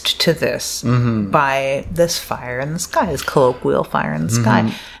reduced to this by this fire in the sky, this colloquial fire in the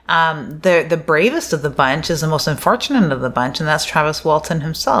sky. The bravest of the bunch is the most unfortunate of the bunch, and that's Travis Walton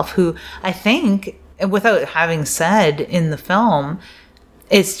himself, who I think, without having said in the film,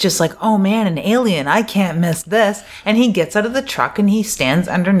 it's just like, oh man, an alien, I can't miss this. And he gets out of the truck and he stands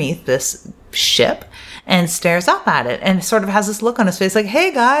underneath this ship and stares up at it and sort of has this look on his face like,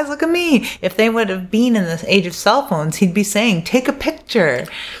 hey guys, look at me. If they would have been in this age of cell phones, he'd be saying, take a picture,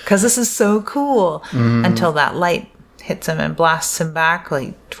 because this is so cool, until that light hits him and blasts him back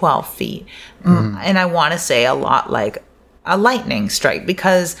like 12 feet. And I want to say a lot like a lightning strike,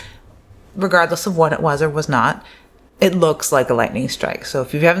 because regardless of what it was or was not, it looks like a lightning strike. So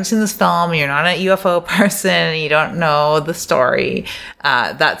if you haven't seen this film, you're not a UFO person, you don't know the story,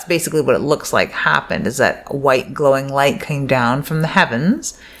 that's basically what it looks like happened, is that a white glowing light came down from the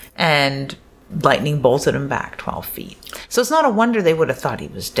heavens and lightning bolted him back 12 feet. So it's not a wonder they would have thought he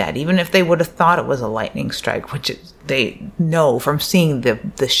was dead, even if they would have thought it was a lightning strike, which they know from seeing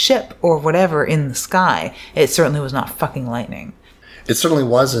the ship or whatever in the sky, it certainly was not fucking lightning. It certainly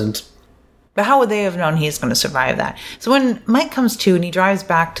wasn't. But how would they have known he's going to survive that? So when Mike comes to and he drives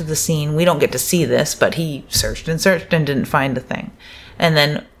back to the scene, we don't get to see this, but he searched and didn't find a thing. And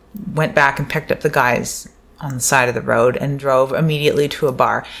then went back and picked up the guys on the side of the road and drove immediately to a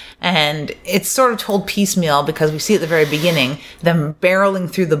bar. And it's sort of told piecemeal, because we see at the very beginning them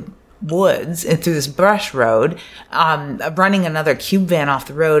barreling through the woods and through this brush road, running another cube van off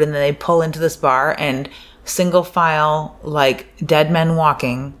the road, and then they pull into this bar and single file, like dead men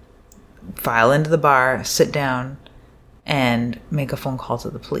walking, file into the bar, sit down, and make a phone call to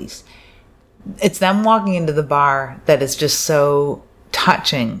the police. It's them walking into the bar that is just so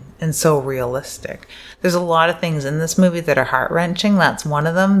touching and so realistic. There's a lot of things in this movie that are heart-wrenching. That's one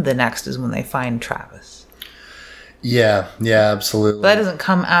of them. The next is when they find Travis. Yeah, absolutely. But that doesn't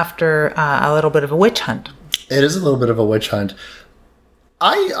come after a little bit of a witch hunt. It is a little bit of a witch hunt.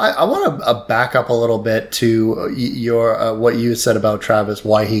 I want to back up a little bit to your what you said about Travis,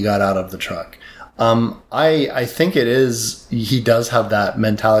 why he got out of the truck. I think he does have that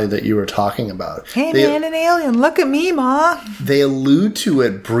mentality that you were talking about. Hey man, an alien, look at me, Ma. They allude to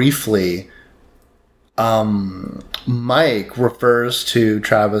it briefly. Mike refers to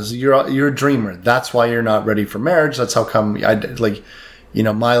Travis, you're a dreamer. That's why you're not ready for marriage. That's how come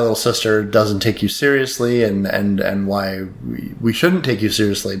my little sister doesn't take you seriously, and why we shouldn't take you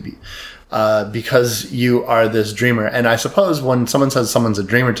seriously, because you are this dreamer. And I suppose when someone says someone's a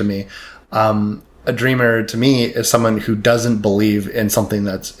dreamer to me, a dreamer to me is someone who doesn't believe in something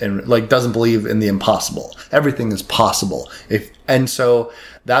doesn't believe in the impossible. Everything is possible. And so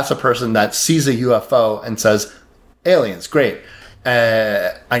that's a person that sees a UFO and says, aliens, great.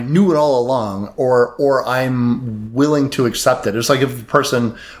 I knew it all along, or I'm willing to accept it. It's like if a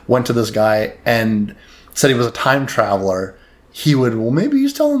person went to this guy and said he was a time traveler, he would, well, maybe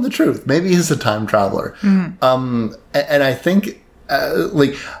he's telling the truth. Maybe he's a time traveler. Mm-hmm. And I think,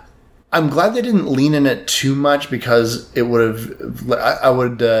 I'm glad they didn't lean in it too much, because it I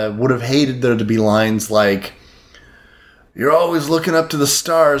would have hated there to be lines like, you're always looking up to the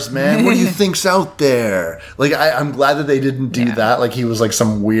stars, man. What do you think's out there? I'm glad that they didn't do that. Like he was like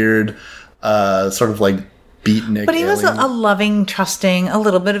some weird, sort of like beatnik. But he was a loving, trusting, a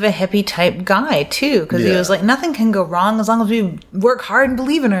little bit of a hippie type guy too, because he was like, nothing can go wrong as long as we work hard and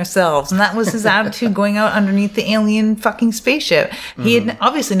believe in ourselves. And that was his attitude going out underneath the alien fucking spaceship. He had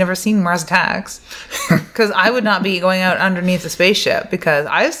obviously never seen Mars Attacks, because I would not be going out underneath the spaceship, because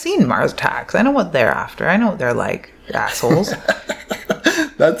I've seen Mars Attacks. I know what they're after. I know what they're like. Assholes.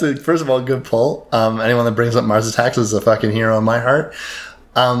 That's first of all, good pull. Anyone that brings up Mars Attacks is a fucking hero in my heart.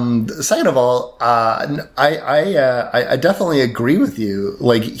 Second of all, I definitely agree with you.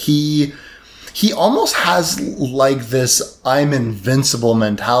 Like he almost has like this "I'm invincible"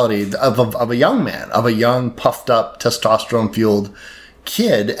 mentality of a young man, of a young, puffed up, testosterone fueled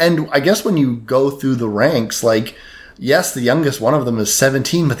kid. And I guess when you go through the ranks, like, yes, the youngest one of them is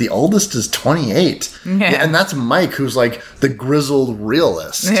 17, but the oldest is 28. Yeah. And that's Mike, who's like the grizzled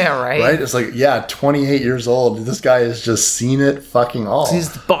realist. Yeah, right. Right? It's like, 28 years old. This guy has just seen it fucking all.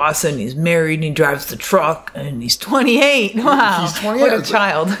 He's the boss, and he's married, and he drives the truck, and he's 28. Wow. He's 28. What a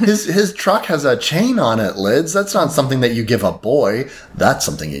child. His truck has a chain on it, Lids. That's not something that you give a boy. That's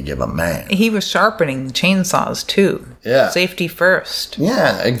something you give a man. He was sharpening the chainsaws, too. Yeah. Safety first.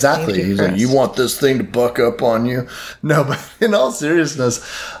 Yeah, exactly. Safety He's first. like, you want this thing to buck up on you? No, but in all seriousness,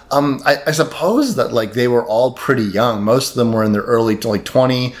 I suppose that like they were all pretty young. Most of them were in their early to like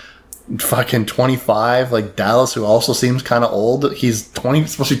 20, fucking 25. Like Dallas, who also seems kind of old. He's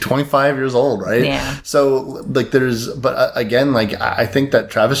supposed to be 25 years old, right? Yeah. So like but again, like I think that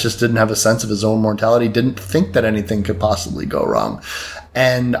Travis just didn't have a sense of his own mortality. Didn't think that anything could possibly go wrong.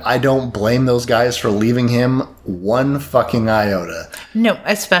 And I don't blame those guys for leaving him one fucking iota. No,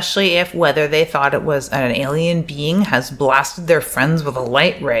 especially if whether they thought it was an alien being has blasted their friends with a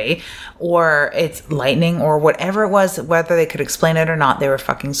light ray, or it's lightning, or whatever it was, whether they could explain it or not, they were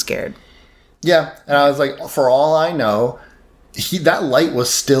fucking scared. Yeah, and I was like, for all I know, that light was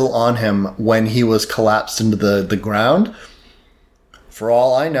still on him when he was collapsed into the ground. For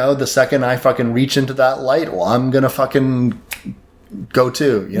all I know, the second I fucking reach into that light, well, I'm gonna fucking go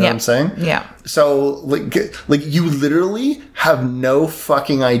too. You know what I'm saying? Yeah. So like you literally have no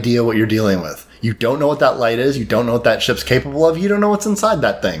fucking idea what you're dealing with. You don't know what that light is. You don't know what that ship's capable of. You don't know what's inside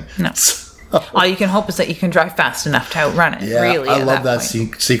that thing. No. All you can hope is that you can drive fast enough to outrun it. Yeah, really, I love that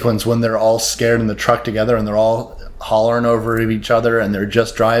sequence when they're all scared in the truck together and they're all hollering over each other and they're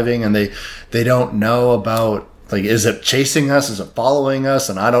just driving and they don't know about, like, is it chasing us? Is it following us?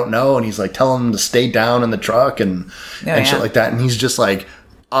 And I don't know. And he's like telling them to stay down in the truck and shit like that. And he's just like,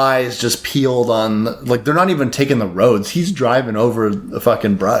 eyes just peeled on, like, they're not even taking the roads. He's driving over the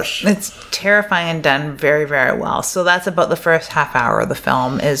fucking brush. It's terrifying and done very, very well. So that's about the first half hour of the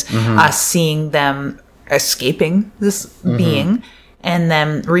film is us seeing them escaping this being and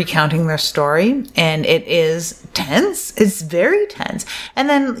then recounting their story. And it is tense. It's very tense. And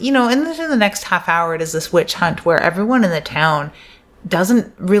then, in the next half hour, it is this witch hunt where everyone in the town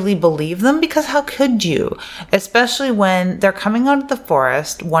doesn't really believe them, because how could you? Especially when they're coming out of the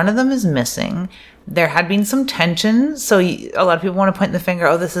forest, one of them is missing. There had been some tension, so a lot of people want to point the finger,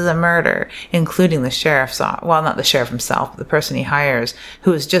 oh, this is a murder, including the sheriff's, well, not the sheriff himself, but the person he hires,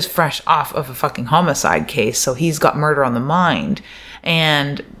 who is just fresh off of a fucking homicide case, so he's got murder on the mind.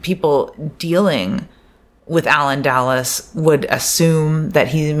 And people dealing with Alan Dallas would assume that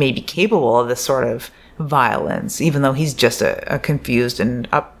he may be capable of this sort of violence, even though he's just a confused and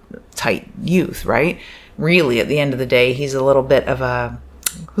uptight youth, right? Really, at the end of the day, he's a little bit of a...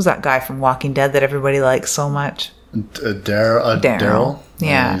 Who's that guy from Walking Dead that everybody likes so much? Daryl?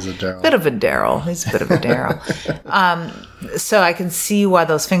 Yeah. He's a Daryl. Bit of a Daryl. He's a bit of a Daryl. So I can see why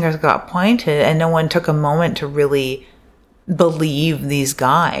those fingers got pointed, and no one took a moment to really believe these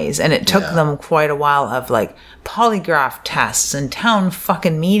guys. And it took them quite a while of like polygraph tests and town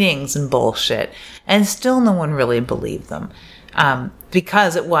fucking meetings and bullshit. And still no one really believed them.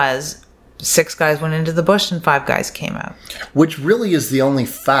 Because it was 6 guys went into the bush and 5 guys came out. Which really is the only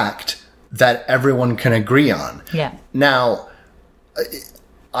fact that everyone can agree on. Yeah. Now,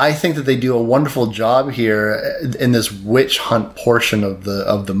 I think that they do a wonderful job here in this witch hunt portion of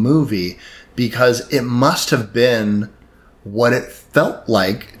the movie, because it must have been what it felt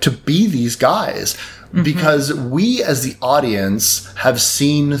like to be these guys. Because we as the audience have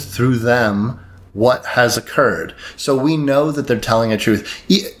seen through them what has occurred. So we know that they're telling a truth.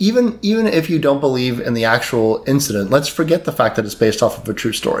 Even if you don't believe in the actual incident, let's forget the fact that it's based off of a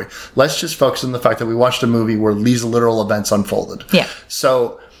true story. Let's just focus on the fact that we watched a movie where these literal events unfolded. Yeah.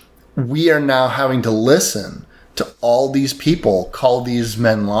 So we are now having to listen to all these people call these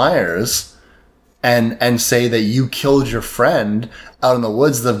men liars and say that you killed your friend out in the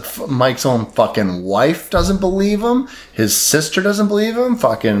woods. Mike's own fucking wife doesn't believe him. His sister doesn't believe him.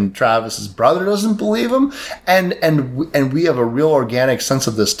 Fucking Travis's brother doesn't believe him. And we have a real organic sense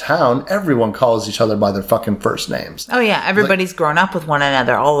of this town. Everyone calls each other by their fucking first names. Oh yeah, everybody's grown up with one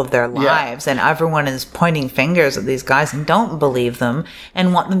another all of their lives, and everyone is pointing fingers at these guys and don't believe them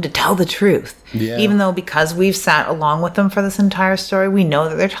and want them to tell the truth. Yeah. Even though, because we've sat along with them for this entire story, we know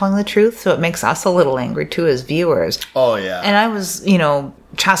that they're telling the truth, so it makes us a little angry too as viewers. Oh yeah. And I was,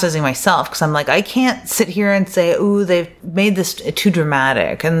 chastising myself because I'm like, I can't sit here and say, ooh, they've made this too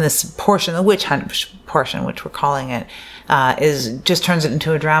dramatic, and this portion, the witch hunt portion, which we're calling it, just turns it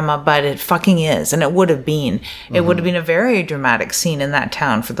into a drama, but it fucking is, and it would have been. It would have been a very dramatic scene in that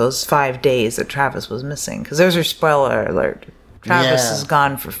town for those 5 days that Travis was missing. Because there's your spoiler alert. Travis is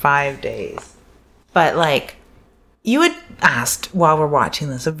gone for 5 days. But like, you had asked while we're watching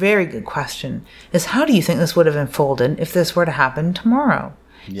this, a very good question is, how do you think this would have unfolded if this were to happen tomorrow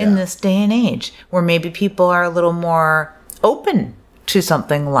in this day and age, where maybe people are a little more open to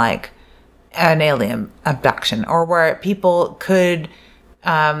something like an alien abduction, or where people could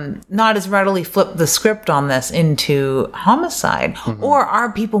not as readily flip the script on this into homicide, or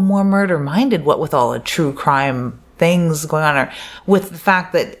are people more murder minded, what with all the true crime things going on, or with the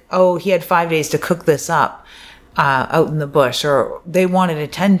fact that, he had 5 days to cook this up out in the bush, or they wanted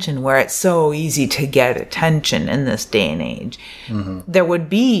attention, where it's so easy to get attention in this day and age. There would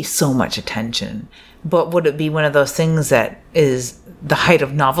be so much attention, but would it be one of those things that is the height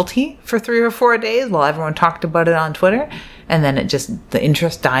of novelty for 3 or 4 days while everyone talked about it on Twitter, and then the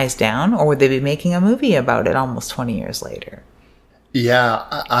interest dies down? Or would they be making a movie about it almost 20 years later? Yeah,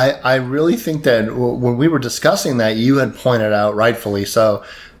 I really think that when we were discussing that, you had pointed out, rightfully so,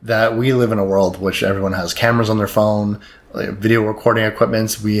 that we live in a world which everyone has cameras on their phone, like video recording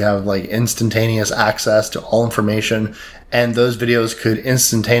equipments. We have like instantaneous access to all information, and those videos could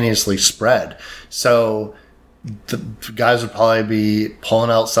instantaneously spread. So the guys would probably be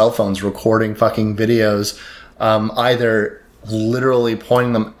pulling out cell phones, recording fucking videos, either literally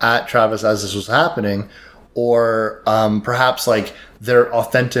pointing them at Travis as this was happening, or perhaps like they're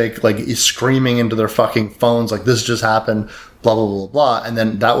authentic, like screaming into their fucking phones, like this just happened, blah, blah, blah, blah. And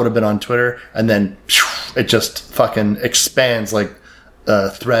then that would have been on Twitter, and then it just fucking expands like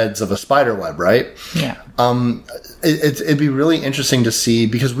threads of a spider web, right? Yeah. It'd be really interesting to see,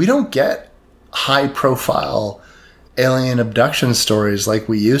 because we don't get high profile alien abduction stories like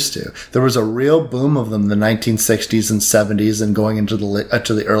we used to. There was a real boom of them in the 1960s and 70s and going into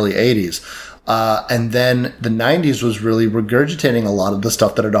the early 80s. And then the 90s was really regurgitating a lot of the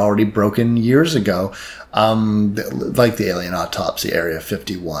stuff that had already broken years ago, like the alien autopsy, Area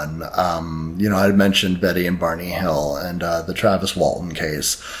 51. I had mentioned Betty and Barney Hill, and the Travis Walton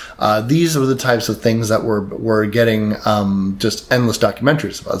case. These were the types of things that were getting just endless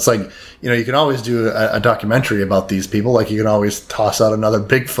documentaries about. It's like, you can always do a documentary about these people. Like, you can always toss out another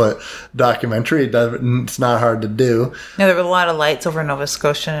Bigfoot documentary. It's not hard to do. Yeah, there were a lot of lights over Nova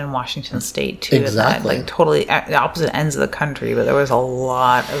Scotia and Washington State too. Exactly. Like totally at the opposite ends of the country, but there was a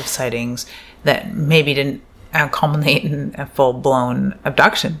lot of sightings that maybe didn't culminate in a full-blown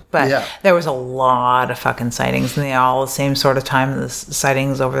abduction, but there was a lot of fucking sightings, and they all the same sort of time, the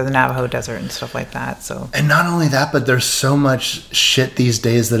sightings over the Navajo Desert and stuff like that. So, and not only that, but there's so much shit these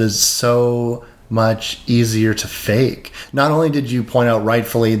days that is so much easier to fake. Not only did you point out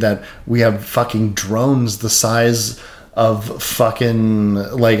rightfully that we have fucking drones the size of fucking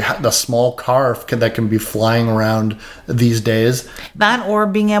like the small car that can be flying around these days, that, or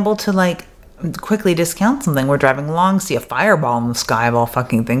being able to like quickly discount something. We're driving along, see a fireball in the sky of all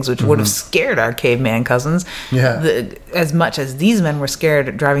fucking things, which would have scared our caveman cousins. As much as these men were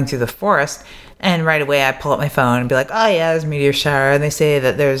scared driving through the forest. And right away I pull up my phone and be like, oh yeah, there's a meteor shower. And they say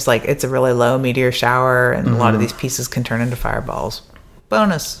that there's like, it's a really low meteor shower, and a lot of these pieces can turn into fireballs.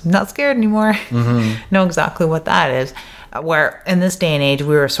 Bonus, not scared anymore. Know exactly what that is. Where in this day and age,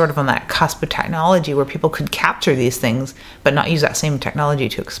 we were sort of on that cusp of technology where people could capture these things, but not use that same technology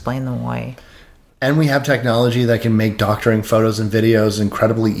to explain them away. And we have technology that can make doctoring photos and videos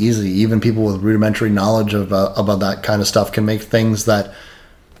incredibly easy. Even people with rudimentary knowledge about that kind of stuff can make things that,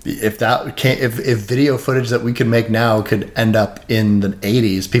 if video footage that we could make now could end up in the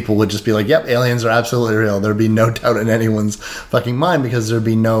 80s, people would just be like, yep, aliens are absolutely real. There'd be no doubt in anyone's fucking mind, because there'd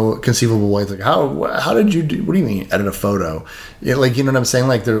be no conceivable way. Like, how did you do, what do you mean edit a photo? Like, you know what I'm saying?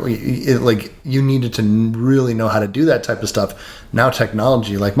 Like, you needed to really know how to do that type of stuff. Now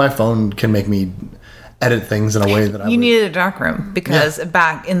technology, like my phone can make me edit things in a way that needed a darkroom, because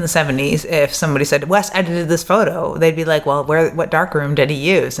back in the 70s, if somebody said Wes edited this photo, they'd be like, well, what darkroom did he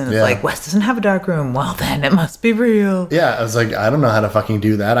use? And it's like, Wes doesn't have a darkroom. Well, then it must be real. I was like, I don't know how to fucking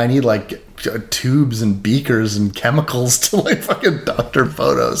do that. I need like tubes and beakers and chemicals to like fucking doctor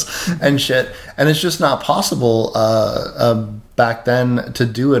photos and shit, and it's just not possible back then to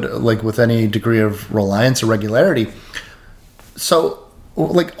do it like with any degree of reliance or regularity. So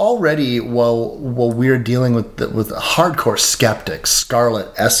like already while we're dealing with hardcore skeptics,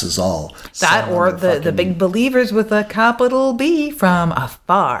 Scarlet S is all that, or the big believers with a capital B from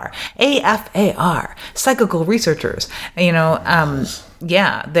afar, AFAR, psychical researchers,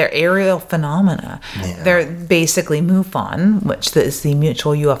 they're aerial phenomena. Yeah. They're basically MUFON, which is the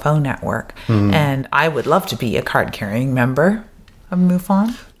Mutual UFO Network, and I would love to be a card-carrying member of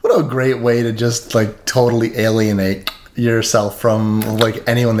MUFON. What a great way to just like totally alienate yourself from like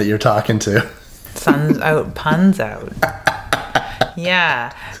anyone that you're talking to. Suns out, puns out.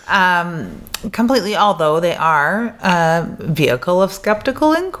 Yeah. Completely, although they are a vehicle of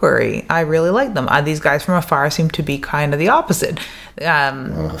skeptical inquiry. I really like them. These guys from afar seem to be kind of the opposite.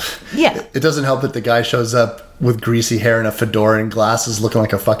 Yeah. It doesn't help that the guy shows up with greasy hair and a fedora and glasses looking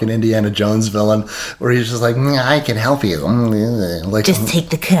like a fucking Indiana Jones villain, where he's just like, I can help you. Like, just take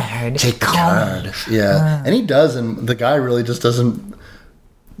the card. Take the card. Yeah. And he does, and the guy really just doesn't,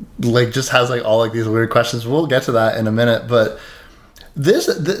 like, just has like all like these weird questions. We'll get to that in a minute, but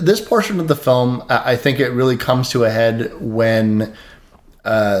this portion of the film, I think it really comes to a head when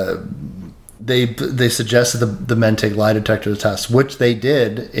they suggested the men take lie detector tests, which they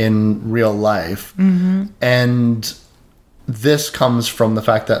did in real life. And this comes from the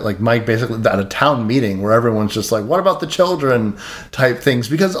fact that like Mike basically at a town meeting where everyone's just like, what about the children type things,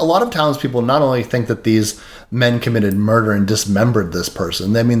 because a lot of townspeople not only think that these men committed murder and dismembered this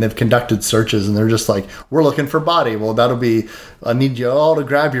person, they've conducted searches and they're just like, we're looking for body. Well, that'll be, I need you all to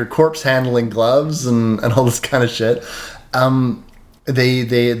grab your corpse handling gloves and all this kind of shit. They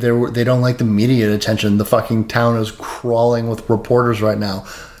don't like the media attention. The fucking town is crawling with reporters right now.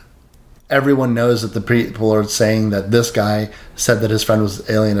 Everyone knows that the people are saying that this guy said that his friend was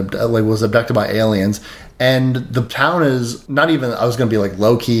was abducted by aliens, and the town is not even, I was going to be like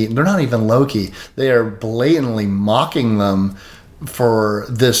low key. They're not even low key. They are blatantly mocking them for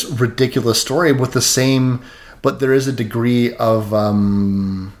this ridiculous story with the same, but there is a degree of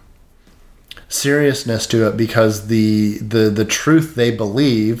seriousness to it, because the truth they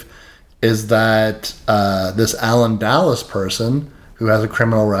believe is that this Alan Dallas person, who has a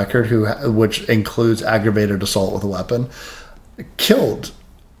criminal record, which includes aggravated assault with a weapon, killed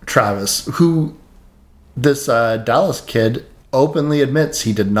Travis, who this Dallas kid openly admits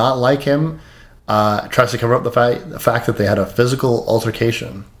he did not like him, tries to cover up the fact that they had a physical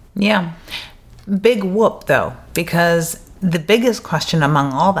altercation. Yeah. Big whoop, though, because the biggest question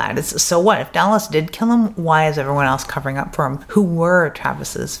among all that is, so what? If Dallas did kill him, why is everyone else covering up for him? Who were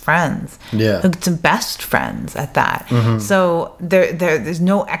Travis's friends? Yeah. His best friends at that. So there's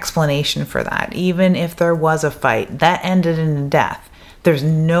no explanation for that. Even if there was a fight, that ended in a death. There's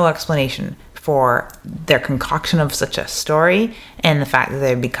no explanation for their concoction of such a story and the fact that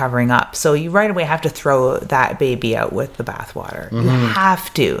they'd be covering up. So you right away have to throw that baby out with the bathwater. You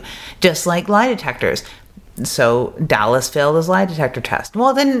have to. Just like lie detectors. So Dallas failed his lie detector test.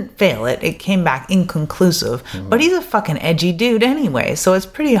 Well, it didn't fail it. It came back inconclusive. But he's a fucking edgy dude anyway. So it's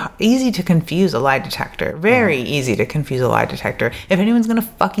pretty easy to confuse a lie detector. Very easy to confuse a lie detector. If anyone's going to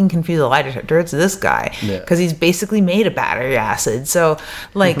fucking confuse a lie detector, it's this guy. Because he's basically made of battery acid. So,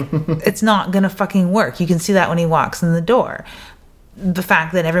 like, it's not going to fucking work. You can see that when he walks in the door. The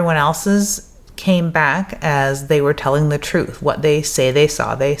fact that everyone else's came back as they were telling the truth. What they say they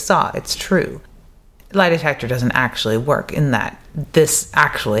saw. It's true. Lie detector doesn't actually work in that this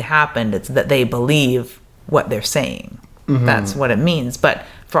actually happened. It's that they believe what they're saying. That's what it means. But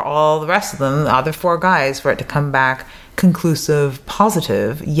for all the rest of them, the other four guys, for it to come back conclusive,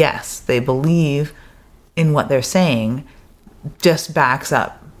 positive, yes, they believe in what they're saying, just backs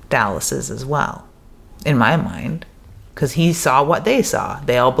up Dallas's as well, in my mind. Because he saw what they saw.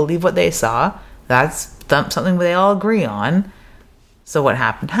 They all believe what they saw. That's something they all agree on. So what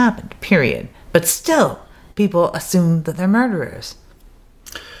happened, period. But still, people assume that they're murderers.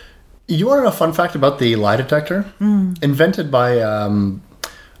 You want to know a fun fact about the lie detector? Invented by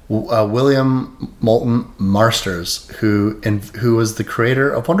William Moulton Marsters, who was the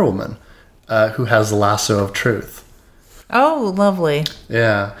creator of Wonder Woman, who has the lasso of truth. Oh, lovely.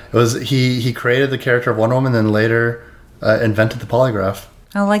 Yeah. It was he created the character of Wonder Woman, and then later invented the polygraph.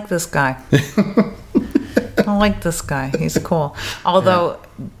 I like this guy. He's cool. Although...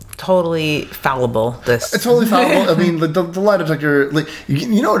 totally fallible. Totally fallible. I mean, the lie detector, like,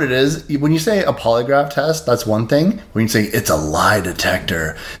 you know what it is? When you say a polygraph test, that's one thing. When you say it's a lie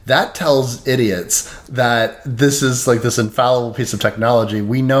detector, that tells idiots that this is like this infallible piece of technology.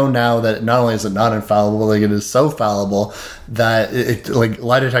 We know now that not only is it not infallible, like it is so fallible that like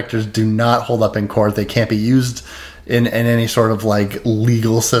lie detectors do not hold up in court. They can't be used in any sort of like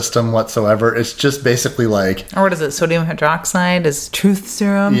legal system whatsoever. It's just basically like, or what is it? Sodium hydroxide is truth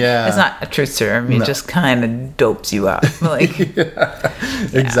serum. Yeah, it's not a truth serum. It just kind of dopes you up. Like,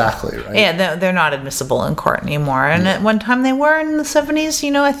 exactly right. Yeah, they're not admissible in court anymore. And at one time they were in the 70s.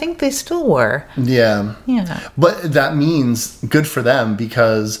 I think they still were. Yeah. But that means good for them,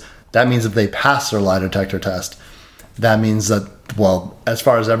 because that means if they pass their lie detector test, that means that, well, as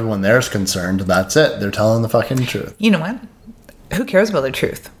far as everyone there is concerned, that's it. They're telling the fucking truth. You know what? Who cares about the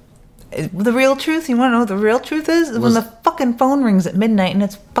truth? The real truth? You want to know what the real truth is? When the fucking phone rings at midnight and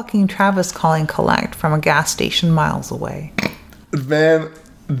it's fucking Travis calling collect from a gas station miles away. Man,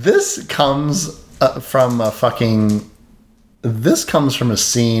 this comes from a fucking... This comes from a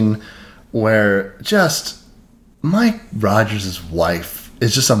scene where just Mike Rogers' wife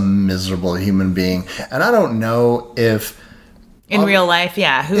is just a miserable human being. And I don't know if... In real life,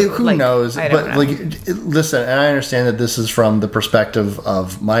 yeah. Who knows? I don't know. Listen, and I understand that this is from the perspective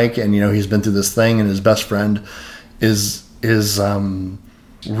of Mike, and he's been through this thing, and his best friend is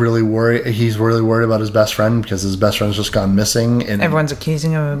really worried. He's really worried about his best friend because his best friend's just gone missing, and everyone's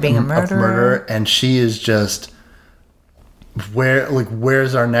accusing him of being a murderer. And she is just,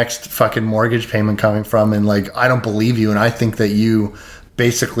 where's our next fucking mortgage payment coming from? And I don't believe you, and I think that you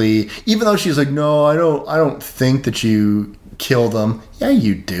basically, even though she's like, no, I don't think that you killed him. Yeah,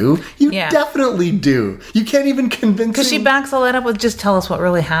 you do. You definitely do. You can't even convince him. Because she backs all that up with, just tell us what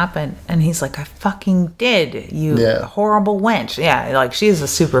really happened. And he's like, I fucking did, you horrible wench. Yeah, she is a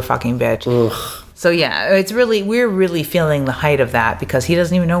super fucking bitch. Ugh. So yeah, we're really feeling the height of that, because he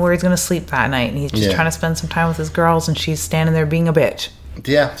doesn't even know where he's going to sleep that night. And he's just trying to spend some time with his girls, and she's standing there being a bitch.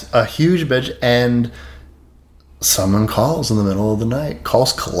 Yeah, a huge bitch. And someone calls in the middle of the night.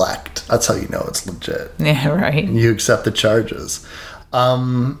 Calls collect. That's how you know it's legit. Yeah, right. You accept the charges.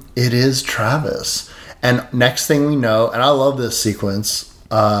 It is Travis. And next thing we know, and I love this sequence.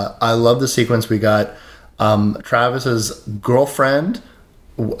 We got Travis's girlfriend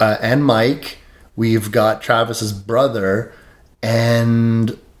and Mike. We've got Travis's brother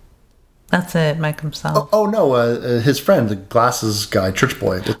and... That's it, Mike himself. Oh no, his friend, the glasses guy, church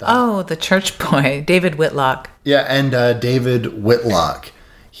boy, did that. Oh, the church boy, David Whitlock. Yeah, and David Whitlock.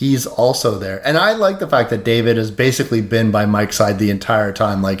 He's also there. And I like the fact that David has basically been by Mike's side the entire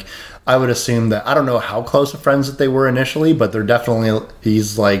time. I would assume that, I don't know how close of friends that they were initially, but they're definitely,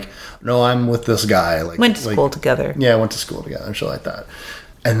 he's like, no, I'm with this guy. Went to school together. Yeah, went to school together and shit like that.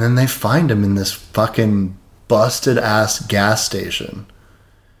 And then they find him in this fucking busted ass gas station.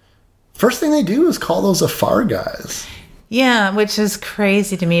 First thing they do is call those Afar guys. Yeah, which is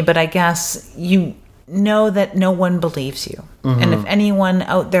crazy to me, but I guess you know that no one believes you. Mm-hmm. And if anyone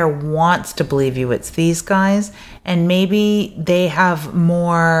out there wants to believe you, it's these guys. And maybe they have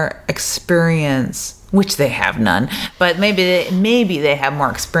more experience, which they have none, but maybe they have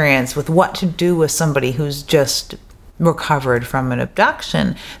more experience with what to do with somebody who's just recovered from an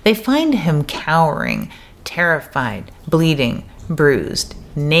abduction. They find him cowering, terrified, bleeding, bruised,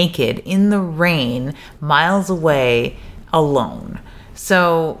 naked, in the rain, miles away, alone.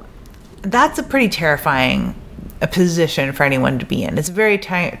 So that's a pretty terrifying position for anyone to be in. It's a very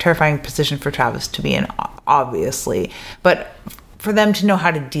terrifying position for Travis to be in, obviously. But for them to know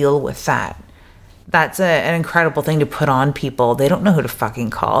how to deal with that, that's an incredible thing to put on people. They don't know who to fucking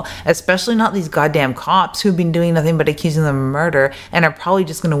call, especially not these goddamn cops who've been doing nothing but accusing them of murder and are probably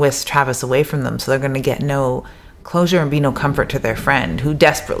just going to whisk Travis away from them. So they're going to get no closure and be no comfort to their friend, who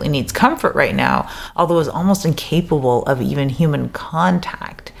desperately needs comfort right now, although is almost incapable of even human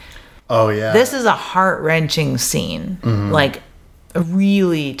contact. Oh, yeah. This is a heart-wrenching scene. Mm-hmm.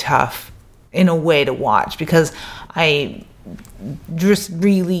 Really tough in a way to watch, because I just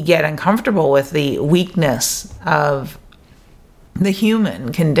really get uncomfortable with the weakness of the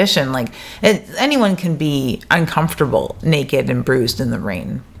human condition. Anyone can be uncomfortable, naked and bruised in the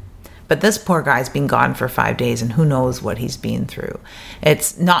rain. But this poor guy's been gone for 5 days, and who knows what he's been through.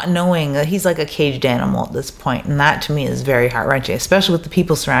 It's not knowing that he's like a caged animal at this point, and that to me is very heart-wrenching, especially with the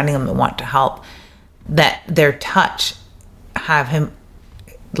people surrounding him that want to help, that their touch have him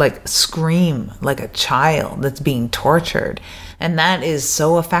scream like a child that's being tortured. And that is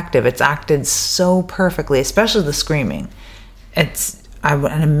so effective. It's acted so perfectly, especially the screaming. It's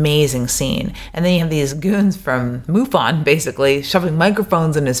an amazing scene. And then you have these goons from MUFON basically shoving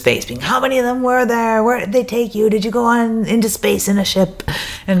microphones in his face, being, how many of them were there? Where did they take you? Did you go on into space in a ship?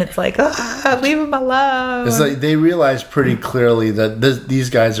 And it's like, leave him alone. It's like they realize pretty clearly that these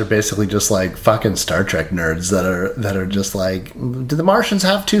guys are basically just like fucking Star Trek nerds that are just like, do the Martians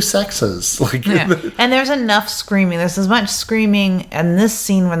have two sexes? Like, yeah. And there's enough screaming. There's as much screaming in this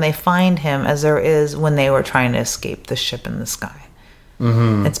scene when they find him as there is when they were trying to escape the ship in the sky.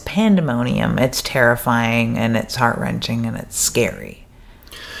 Mm-hmm. It's pandemonium. It's terrifying, and it's heart-wrenching, and it's scary.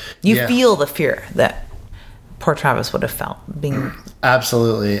 You feel the fear that poor Travis would have felt.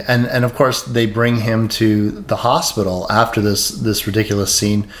 Absolutely. And of course, they bring him to the hospital after this ridiculous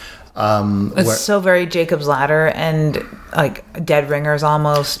scene. It's so very Jacob's Ladder and like Dead Ringers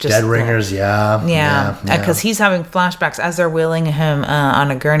almost. Dead Ringers, yeah. Because he's having flashbacks as they're wheeling him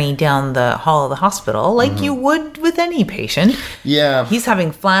on a gurney down the hall of the hospital, like you would with any patient. Yeah. He's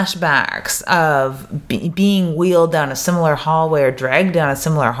having flashbacks of being wheeled down a similar hallway or dragged down a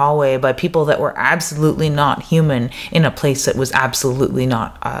similar hallway by people that were absolutely not human in a place that was absolutely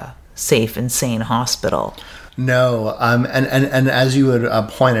not a safe and sane hospital. No, and as you had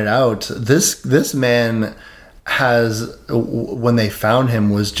pointed out, this man has, when they found him,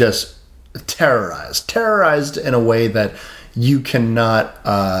 was just terrorized in a way that you cannot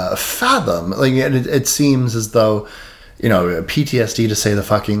fathom. Like it seems as though, PTSD to say the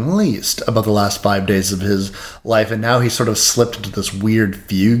fucking least about the last 5 days of his life, and now he's sort of slipped into this weird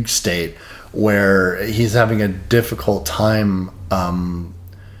fugue state where he's having a difficult time.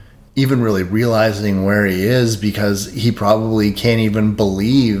 Even really realizing where he is, because he probably can't even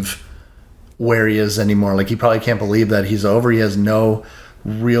believe where he is anymore. Like, he probably can't believe that he's over. He has no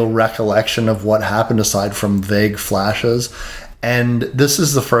real recollection of what happened aside from vague flashes. And this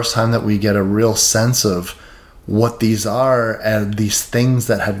is the first time that we get a real sense of what these are and these things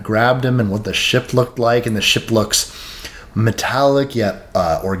that had grabbed him and what the ship looked like. And the ship looks metallic yet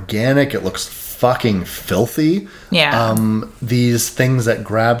organic. It looks fucking filthy. Yeah. These things that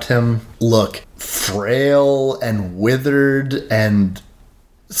grabbed him look frail and withered and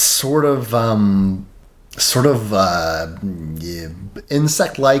sort of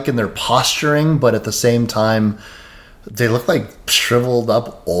insect-like in their posturing, but at the same time they look like shriveled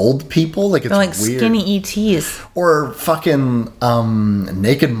up old people. Like, it's they're like weird. Skinny ETs. Or fucking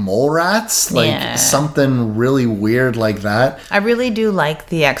naked mole rats. Like something really weird like that. I really do like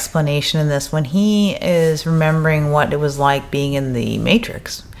the explanation in this when he is remembering what it was like being in the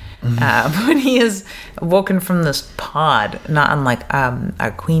Matrix. When he is woken from this pod, not unlike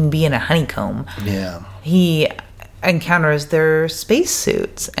a queen bee in a honeycomb. Yeah. He encounters their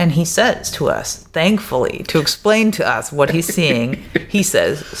spacesuits, and he says to us, thankfully, to explain to us what he's seeing, he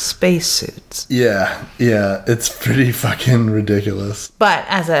says spacesuits. Yeah, it's pretty fucking ridiculous. But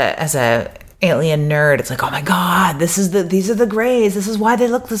as a alien nerd, it's like, oh my god, these are the Greys. This is why they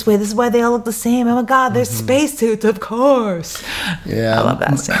look this way. This is why they all look the same. Oh my god, they're spacesuits, of course. Yeah, I love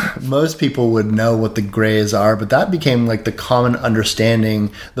that scene. Most people would know what the Greys are, but that became like the common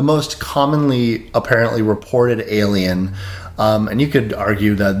understanding, the most commonly apparently reported alien. And you could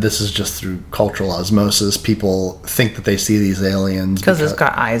argue that this is just through cultural osmosis. People think that they see these aliens because it's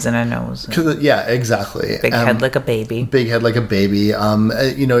got eyes and a nose. Yeah, exactly. Big head like a baby. Big head like a baby.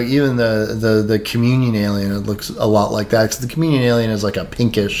 Even the Communion alien, it looks a lot like that. Because the Communion alien is like a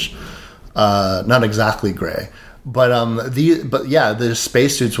pinkish, not exactly gray. But the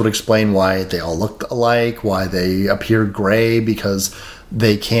spacesuits would explain why they all looked alike, why they appear gray, because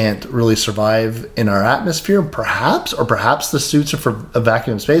they can't really survive in our atmosphere, perhaps the suits are for a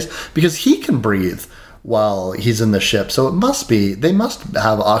vacuum space, because he can breathe while he's in the ship. So they must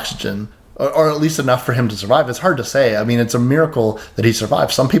have oxygen, or at least enough for him to survive. It's hard to say. I mean, it's a miracle that he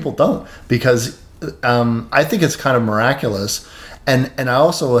survived. Some people don't, because I think it's kind of miraculous. And I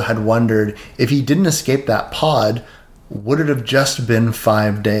also had wondered, if he didn't escape that pod, would it have just been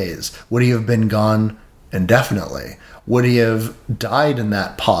 5 days? Would he have been gone indefinitely? Would he have died in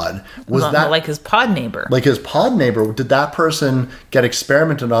that pod? Was that like his pod neighbor? Like his pod neighbor? Did that person get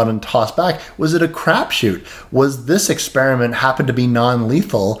experimented on and tossed back? Was it a crapshoot? Was this experiment happened to be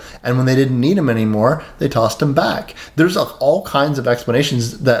non-lethal, and when they didn't need him anymore, they tossed him back? There's all kinds of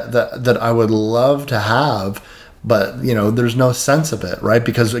explanations that I would love to have. But, there's no sense of it, right?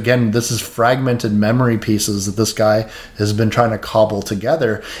 Because, again, this is fragmented memory pieces that this guy has been trying to cobble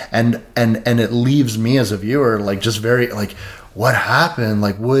together. And it leaves me as a viewer, like, just very, like, what happened?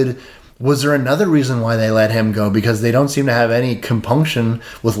 Like, was there another reason why they let him go? Because they don't seem to have any compunction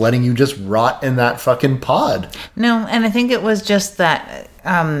with letting you just rot in that fucking pod. No, and I think it was just that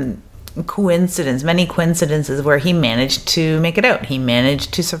many coincidences where he managed to make it out. He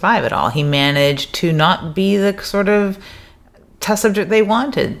managed to survive it all. He managed to not be the sort of test subject they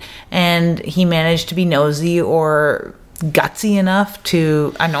wanted. And he managed to be nosy or gutsy enough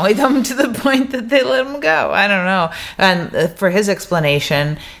to annoy them to the point that they let him go. I don't know. And for his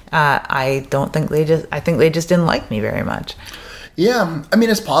explanation, I think they just didn't like me very much. Yeah, I mean,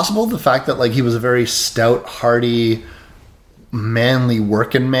 it's possible the fact that like he was a very stout, hardy, manly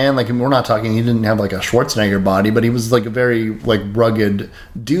working man. Like, we're not talking, he didn't have like a Schwarzenegger body, but he was like a very like rugged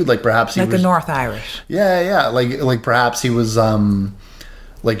dude. Like perhaps he was like a North Irish. Yeah. Like perhaps he was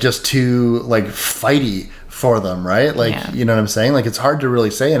like just too like fighty for them, right? Like, Yeah. You know what I'm saying? Like, it's hard to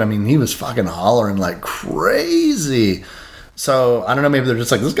really say it. I mean, he was fucking hollering like crazy. So I don't know, maybe they're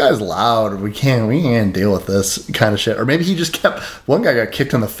just like, this guy's loud, we can't deal with this kind of shit. Or maybe he just one guy got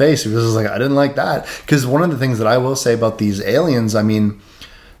kicked in the face. He was just like, I didn't like that. Because one of the things that I will say about these aliens, I mean,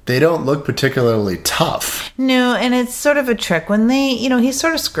 they don't look particularly tough. No, and it's sort of a trick when he's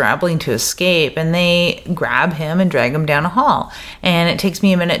sort of scrabbling to escape and they grab him and drag him down a hall. And it takes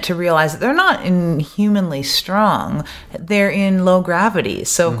me a minute to realize that they're not inhumanly strong. They're in low gravity.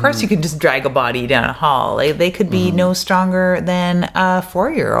 So, of course, you could just drag a body down a hall. They could be no stronger than a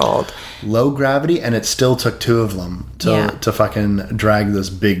 4-year-old. Low gravity, and it still took 2 of them to fucking drag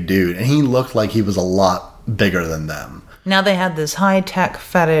this big dude. And he looked like he was a lot bigger than them. Now they had this high-tech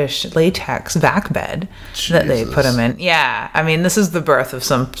fetish latex vac bed that they put him in. Yeah, I mean, this is the birth of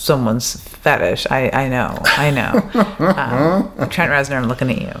someone's fetish. I know. Trent Reznor, I'm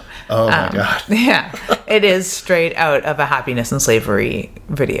looking at you. Oh, my God. Yeah, it is straight out of a Happiness and Slavery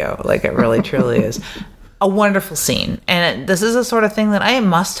video. Like, it really, truly is. A wonderful scene. And this is a sort of thing that I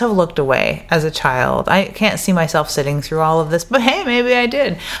must have looked away as a child. I can't see myself sitting through all of this, but hey, maybe I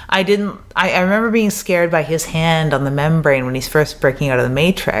did. I remember being scared by his hand on the membrane when he's first breaking out of the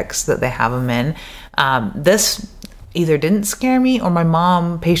Matrix that they have him in. This either didn't scare me or my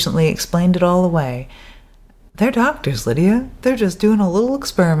mom patiently explained it all away. They're doctors, Lydia. They're just doing a little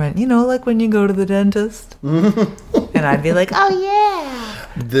experiment. You know, like when you go to the dentist. And I'd be like, oh, yeah.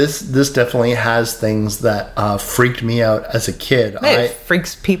 This definitely has things that freaked me out as a kid. It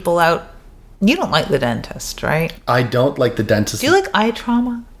freaks people out. You don't like the dentist, right? I don't like the dentist. Do you like eye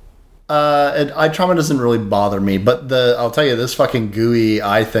trauma? Eye trauma doesn't really bother me, but I'll tell you, this fucking gooey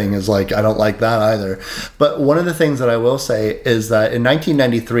eye thing is like, I don't like that either. But one of the things that I will say is that in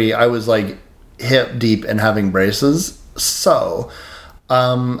 1993, I was like hip deep in having braces. So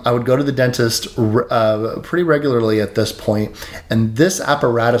I would go to the dentist pretty regularly at this point, and this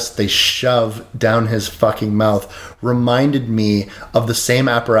apparatus they shove down his fucking mouth reminded me of the same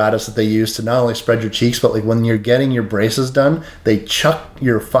apparatus that they use to not only spread your cheeks, but like when you're getting your braces done, they chuck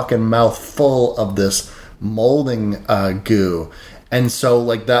your fucking mouth full of this molding goo. And so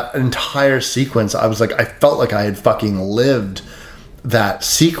like that entire sequence, I was like, I felt like I had fucking lived that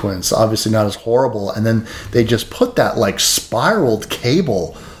sequence. Obviously not as horrible. And then they just put that like spiraled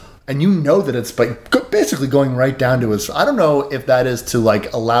cable, and you know that it's like basically going right down to his, I don't know if that is to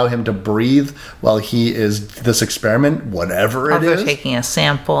like allow him to breathe while he is this experiment, whatever it is. Or they're taking a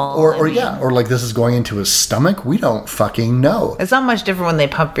sample. Or like this is going into his stomach. We don't fucking know. It's not much different when they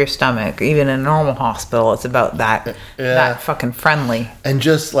pump your stomach. Even in a normal hospital, it's about that fucking friendly. And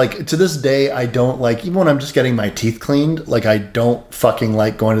just like to this day, I don't like, even when I'm just getting my teeth cleaned, like I don't fucking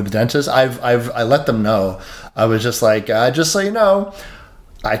like going to the dentist. I let them know. I was just like, just so you know,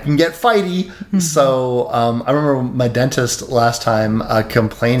 I can get fighty. Mm-hmm. So I remember my dentist last time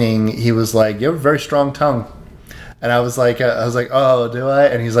complaining. He was like, "You have a very strong tongue," and I was like, "Oh, do I?"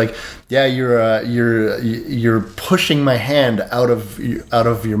 And he's like, "Yeah, you're pushing my hand out of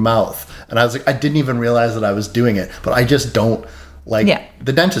your mouth." And I was like, I didn't even realize that I was doing it, but I just don't like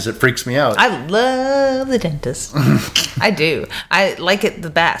the dentist. It freaks me out. I love the dentist. I do. I like it the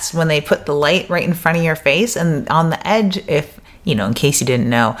best when they put the light right in front of your face, and on the edge, if you know, in case you didn't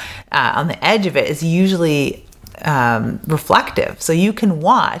know, on the edge of it is usually reflective. So you can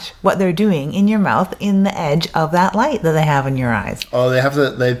watch what they're doing in your mouth in the edge of that light that they have in your eyes. Oh,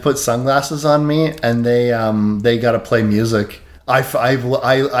 they put sunglasses on me, and they got to play music. I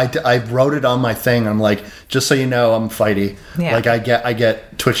wrote it on my thing. I'm like, just so you know, I'm fighty. Yeah. Like I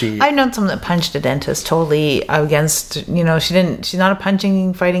get twitchy. I've known someone that punched a dentist totally against, you know, she's not a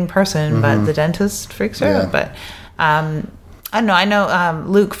punching, fighting person, but the dentist freaks her out. But, I don't know. I know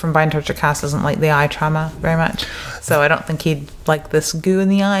Luke from Bind Torture Cast doesn't like the eye trauma very much, so I don't think he'd like this goo in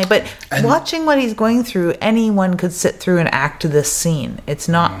the eye. But watching what he's going through, anyone could sit through and act this scene. It's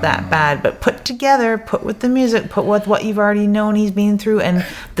not that bad, but put together, put with the music, put with what you've already known he's been through, and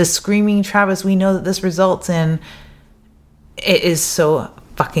the screaming Travis we know that this results in, it is so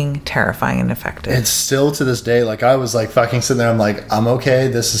fucking terrifying and effective. It's still to this day, like I was like fucking sitting there, I'm like, I'm okay,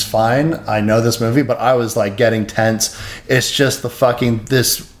 this is fine, I know this movie, but I was like getting tense. It's just the fucking,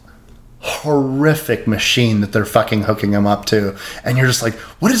 this horrific machine that they're fucking hooking him up to, and you're just like,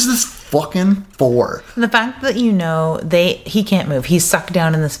 what is this fucking for? The fact that he can't move. He's sucked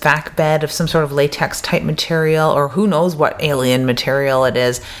down in this vac bed of some sort of latex type material, or who knows what alien material it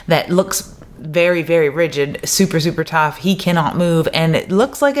is, that looks very, very rigid, super, super tough. He cannot move, and it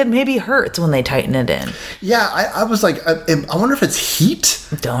looks like it maybe hurts when they tighten it in. Yeah, I was like, I wonder if it's heat.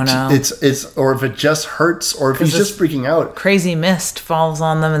 Don't know. It's or if it just hurts, or if he's just freaking out. Crazy mist falls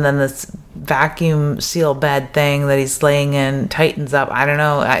on them, and then this vacuum seal bed thing that he's laying in tightens up. I don't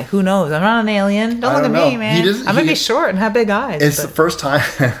know. Who knows? I'm not an alien. Don't look at me, man. I might be short and have big eyes. It's the first time.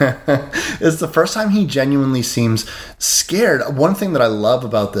 It's the first time he genuinely seems scared. One thing that I love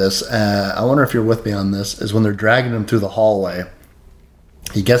about this, I wonder if you're with me on this, is when they're dragging him through the hallway.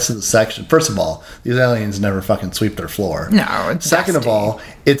 He gets to the section. First of all, these aliens never fucking sweep their floor. No, it's Second dusty. of all,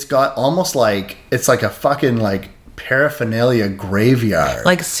 it's got almost like, it's like a fucking like paraphernalia graveyard.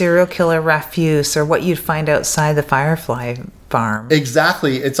 Like serial killer refuse, or what you'd find outside the Firefly farm.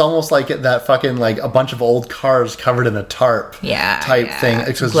 Exactly. It's almost like that fucking like a bunch of old cars covered in a tarp type thing.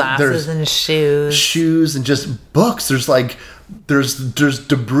 Because glasses and shoes and just books. There's like there's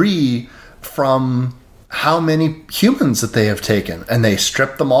debris from how many humans that they have taken, and they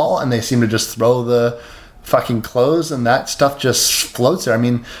strip them all, and they seem to just throw the fucking clothes, and that stuff just floats there. I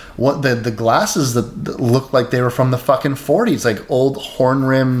mean, what the glasses that look like they were from the fucking 40s, like old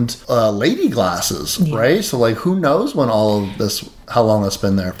horn-rimmed lady glasses, right? So like, who knows when all of this, how long it's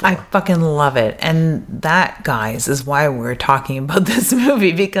been there for. I fucking love it. And that, guys, is why we're talking about this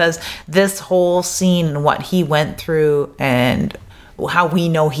movie, because this whole scene, what he went through, and how we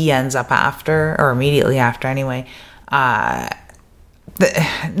know he ends up after, or immediately after anyway,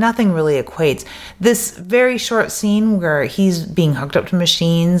 nothing really equates. This very short scene where he's being hooked up to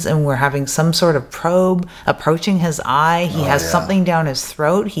machines, and we're having some sort of probe approaching his eye. He has something down his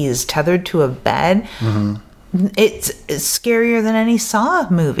throat. He is tethered to a bed. Mm-hmm. It's scarier than any Saw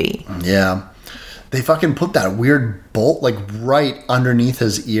movie. Yeah. They fucking put that weird bolt like right underneath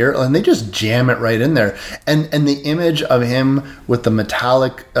his ear, and they just jam it right in there. And the image of him with the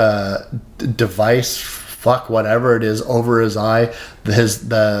metallic device, fuck whatever it is, over his eye, with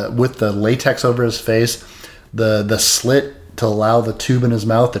the latex over his face, the slit to allow the tube in his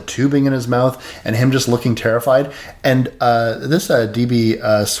mouth, the tubing in his mouth, and him just looking terrified. And this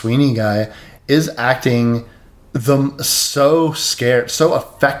DB Sweeney guy is acting so scared, so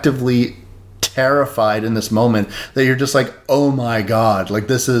effectively terrified in this moment, that you're just like, oh my god, like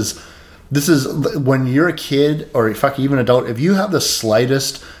this is when you're a kid, or fuck, even adult, if you have the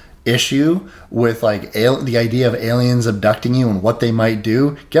slightest issue with like the idea of aliens abducting you and what they might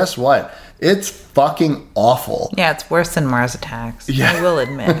do, guess what? It's fucking awful. Yeah, it's worse than Mars Attacks. Yeah. I will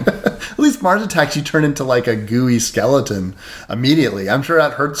admit. At least Mars Attacks, you turn into like a gooey skeleton immediately. I'm sure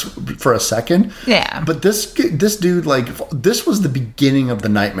that hurts for a second. Yeah. But this dude, like, this was the beginning of the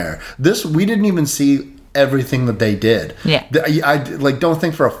nightmare. We didn't even see everything that they did. Yeah. I like, don't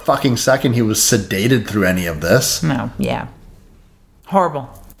think for a fucking second he was sedated through any of this. No. Yeah. Horrible.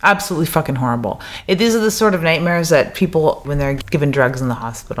 Absolutely fucking horrible. These are the sort of nightmares that people, when they're given drugs in the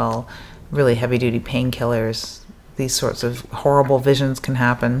hospital, really heavy-duty painkillers, these sorts of horrible visions can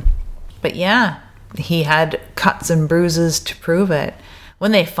happen. But yeah, he had cuts and bruises to prove it.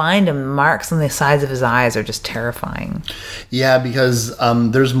 When they find him, marks on the sides of his eyes are just terrifying. Yeah, because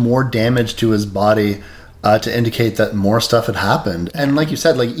there's more damage to his body to indicate that more stuff had happened. And like you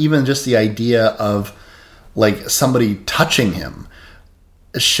said, like even just the idea of like somebody touching him,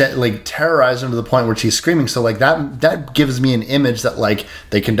 like terrorize him to the point where she's screaming. So like that gives me an image that like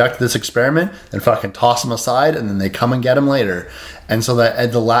they conduct this experiment and fucking toss him aside, and then they come and get him later. And so that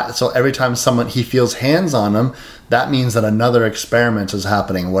at so every time he feels hands on him, that means that another experiment is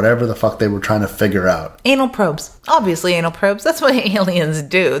happening, whatever the fuck they were trying to figure out. Anal probes. Obviously anal probes. That's what aliens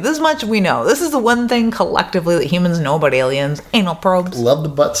do. This much we know. This is the one thing collectively that humans know about aliens. Anal probes. Love the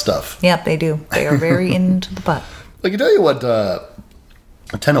butt stuff. Yep, they do. They are very into the butt. I can tell you what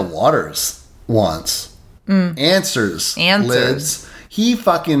Lieutenant Waters wants. Answers. Lids. He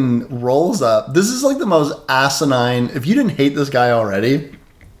fucking rolls up. This is like the most asinine. If you didn't hate this guy already,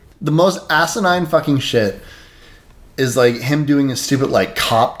 the most asinine fucking shit is like him doing his stupid like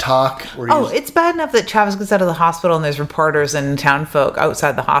cop talk. It's bad enough that Travis gets out of the hospital and there's reporters and town folk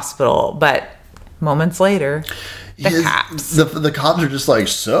outside the hospital, but moments later, cops. The cops are just like,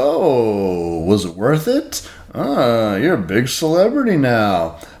 so was it worth it? You're a big celebrity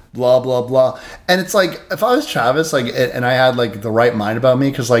now. blah blah blah. And it's like, if I was Travis, like, and I had like the right mind about me,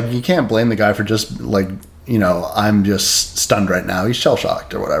 because like you can't blame the guy for just like, you know, I'm just stunned right now, he's shell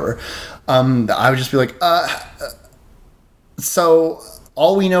shocked or whatever. I would just be like, so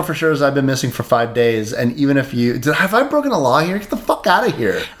all we know for sure is I've been missing for 5 days, and even if have I broken a law here? Get the fuck out of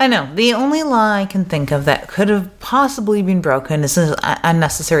here. I know. The only law I can think of that could have possibly been broken is an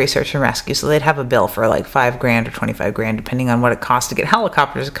unnecessary search and rescue. So they'd have a bill for like $5,000 or $25,000, depending on what it costs to get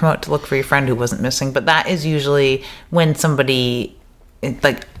helicopters to come out to look for your friend who wasn't missing. But that is usually when somebody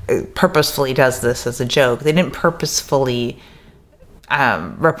like purposefully does this as a joke. They didn't purposefully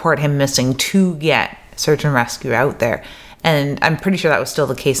report him missing to get search and rescue out there. And I'm pretty sure that was still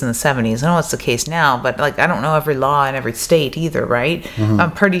the case in the 70s. I know it's the case now, but like I don't know every law in every state either, right? Mm-hmm.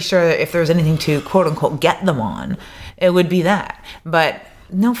 I'm pretty sure that if there was anything to quote unquote get them on, it would be that. But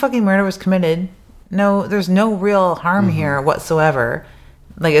no fucking murder was committed. No, there's no real harm here whatsoever.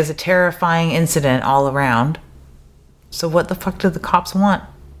 Like, it's a terrifying incident all around. So what the fuck did the cops want?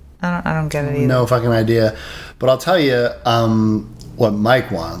 I don't get it either. No fucking idea. But I'll tell you what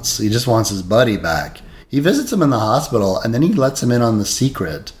Mike wants. He just wants his buddy back. He visits him in the hospital, and then he lets him in on the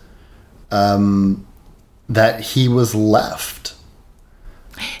secret that he was left.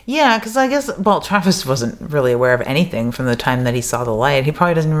 Yeah, because I guess, well, Travis wasn't really aware of anything from the time that he saw the light. He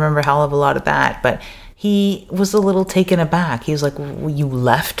probably doesn't remember a hell of a lot of that, but he was a little taken aback. He was like, well, you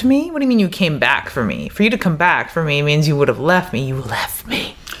left me? What do you mean you came back for me? For you to come back for me means you would have left me. You left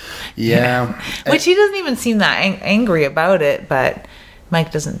me. Yeah. Which he doesn't even seem that angry about it, but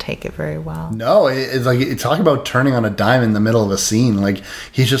Mike doesn't take it very well. No, it's like, it's talking about turning on a dime in the middle of a scene. Like,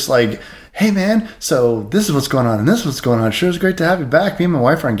 he's just like, hey man, so this is what's going on and this is what's going on. Sure, it's great to have you back. Me and my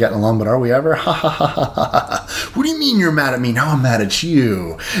wife aren't getting along, but are we ever? Ha ha ha ha ha. What do you mean you're mad at me? Now I'm mad at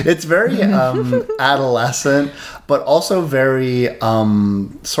you. It's very adolescent, but also very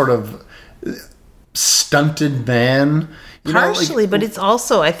sort of stunted man. Partially, but it's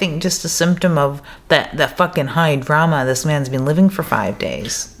also, I think, just a symptom of that fucking high drama this man's been living for 5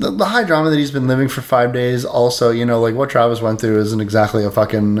 days. The high drama that he's been living for 5 days. Also, like what Travis went through isn't exactly a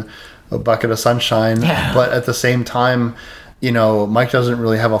bucket of sunshine. Yeah. But at the same time, Mike doesn't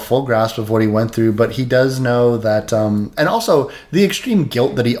really have a full grasp of what he went through, but he does know that, and also the extreme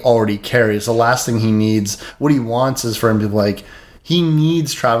guilt that he already carries. The last thing he needs, what he wants is for him to be like, he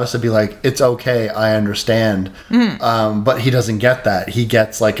needs Travis to be like, it's okay, I understand. But he doesn't get that. He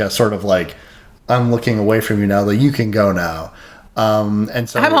gets like a sort of like, I'm looking away from you now, like you can go now. And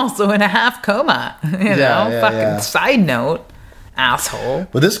so I'm also in a half coma, side note, asshole.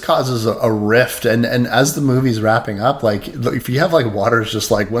 But this causes a rift, and as the movie's wrapping up, like if you have like Waters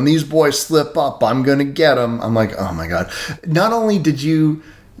just like, when these boys slip up, I'm gonna get them. I'm like, oh my god. Not only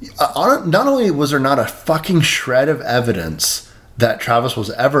was there not a fucking shred of evidence that Travis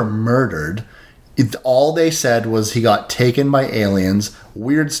was ever murdered, all they said was he got taken by aliens.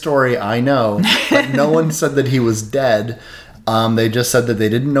 Weird story, I know, but no one said that he was dead. They just said that they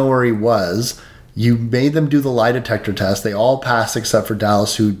didn't know where he was. You made them do the lie detector test. They all passed except for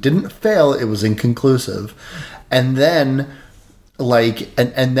Dallas, who didn't fail. It was inconclusive. And then,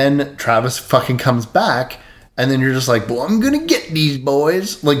 and then Travis fucking comes back, and then you're just like, well, I'm gonna get these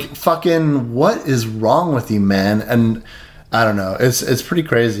boys. Like, fucking, what is wrong with you, man? And I don't know. It's pretty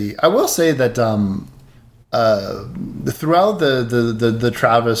crazy. I will say that throughout the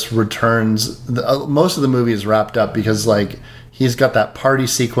Travis returns, most of the movie is wrapped up because like he's got that party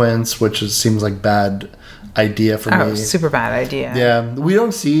sequence, which seems like bad idea for me. Super bad idea. Yeah, we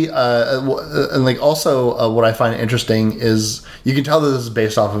don't see and like also what I find interesting is you can tell that this is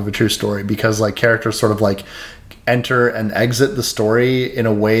based off of a true story because like characters sort of like enter and exit the story in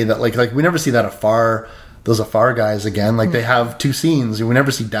a way that like we never see that those Afar guys again. Like they have two scenes. We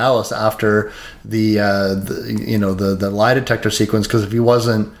never see Dallas after the lie detector sequence because if he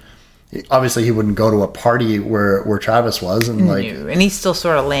wasn't, obviously he wouldn't go to a party where Travis was, and like, and he's still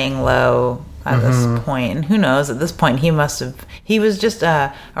sort of laying low at this point. And who knows? At this point, he was just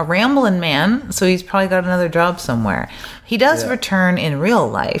a rambling man, so he's probably got another job somewhere. He does return in real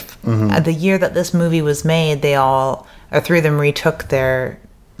life. The year that this movie was made, three of them retook their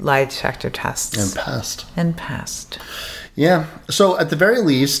lie detector tests and passed. Yeah. So at the very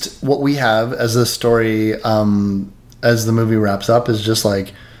least, what we have as this story, as the movie wraps up, is just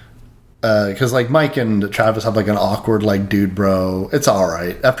like, because like Mike and Travis have like an awkward like dude bro. It's all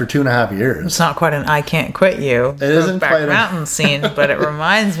right after 2.5 years. It's not quite an I can't quit you. It isn't quite mountain scene, but it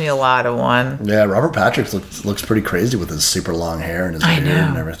reminds me a lot of one. Yeah, Robert Patrick looks pretty crazy with his super long hair and his beard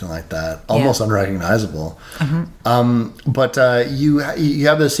and everything like that. Almost unrecognizable. But you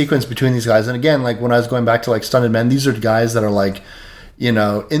have this sequence between these guys, and again, like when I was going back to like Stunted Men, these are guys that are like, you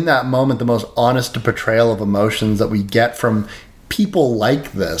know, in that moment, the most honest portrayal of emotions that we get from people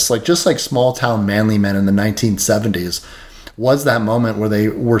like this, like just like small town manly men in the 1970s, was that moment where they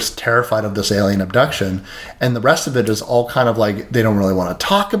were terrified of this alien abduction. And the rest of it is all kind of like, they don't really want to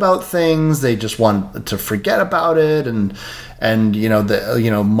talk about things. They just want to forget about it. And you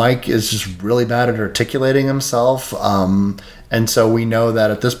know, Mike is just really bad at articulating himself. And so we know that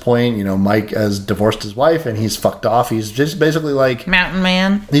at this point, you know, Mike has divorced his wife and he's fucked off. He's just basically like mountain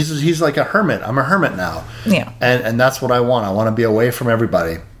man. He's like a hermit. I'm a hermit now. Yeah. And that's what I want. I want to be away from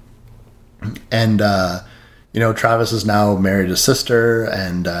everybody. And, you know, Travis is now married his sister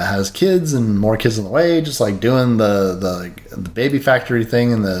and has kids and more kids on the way, just like doing the baby factory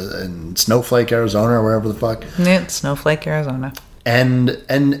thing in Snowflake, Arizona, or wherever the fuck. Yeah, Snowflake, Arizona. And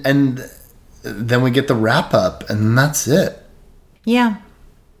then we get the wrap up, and that's it. Yeah.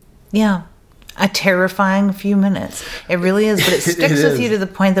 A terrifying few minutes. It really is, but it sticks with you to the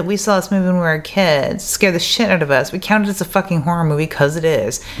point that we saw this movie when we were kids. Scare the shit out of us. We count it as a fucking horror movie because it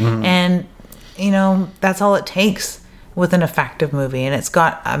is. Mm-hmm. And, you know, that's all it takes with an effective movie. And it's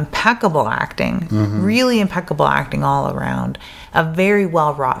got impeccable acting, really impeccable acting all around. A very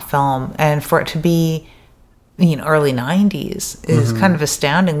well-wrought film. And for it to be, you know, early 90s is kind of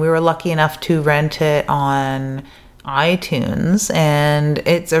astounding. We were lucky enough to rent it on iTunes, and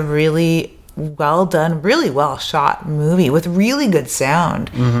it's a really well done, really well shot movie with really good sound.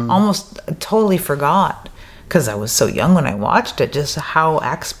 Almost totally forgot, because I was so young when I watched it, just how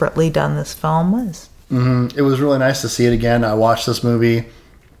expertly done this film was. It was really nice to see it again. I watched this movie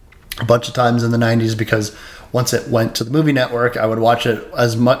a bunch of times in the 90s because once it went to the movie network, I would watch it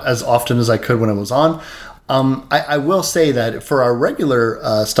as often as I could when it was on. I will say that for our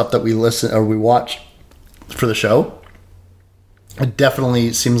regular stuff that we listen or we watch for the show, it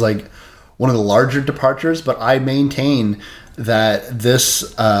definitely seems like one of the larger departures, but I maintain that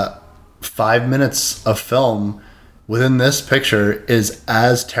this 5 minutes of film within this picture is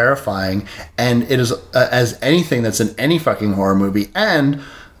as terrifying, and it is as anything that's in any fucking horror movie, and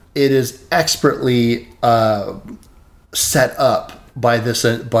it is expertly set up by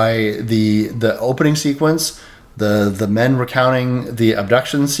the opening sequence, the men recounting the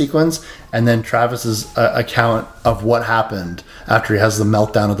abduction sequence, and then Travis's account of what happened after he has the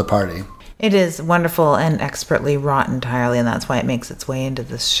meltdown at the party. It is wonderful and expertly wrought entirely, and that's why it makes its way into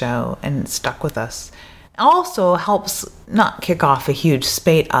this show and stuck with us. It also helps not kick off a huge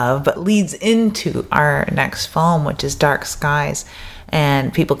spate of, but leads into our next film, which is Dark Skies.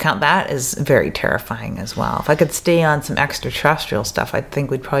 And people count that as very terrifying as well. If I could stay on some extraterrestrial stuff, I think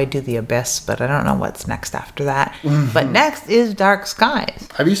we'd probably do The Abyss, but I don't know what's next after that. But next is Dark Skies.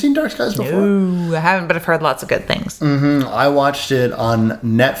 Have you seen Dark Skies before? No, I haven't, but I've heard lots of good things. I watched it on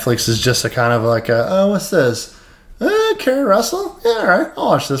Netflix as just a kind of like what's this? Kerry Russell? Yeah, all right. I'll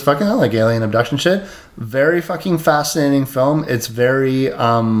watch this fucking. I like alien abduction shit. Very fucking fascinating film. It's very...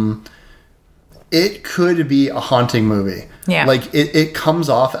 it could be a haunting movie. Yeah. Like, it comes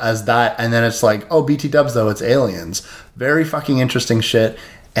off as that, and then it's like, oh, BT dubs, though, it's aliens. Very fucking interesting shit.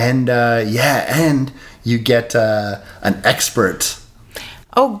 And, and you get an expert.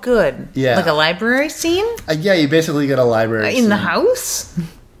 Oh, good. Yeah. Like a library scene? Yeah, you basically get a library scene. In the house?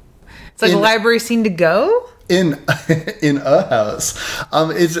 It's like a library scene to go? In a house.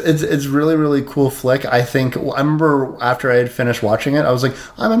 It's really, really cool flick. I think I remember after I had finished watching it, I was like,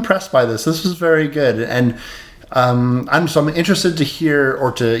 I'm impressed by this. This was very good. And I'm interested to hear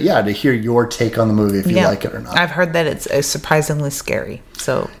to hear your take on the movie, if you like it or not. I've heard that it's surprisingly scary.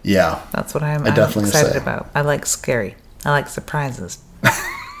 So yeah, that's what I'm excited about. I like scary. I like surprises.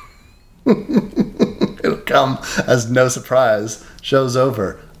 It'll come as no surprise. Show's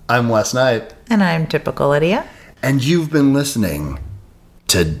over. I'm Wes Knight. And I'm Typical Lydia. And you've been listening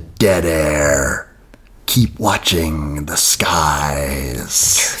to Dead Air. Keep watching the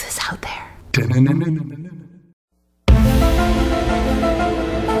skies. Truth is out there.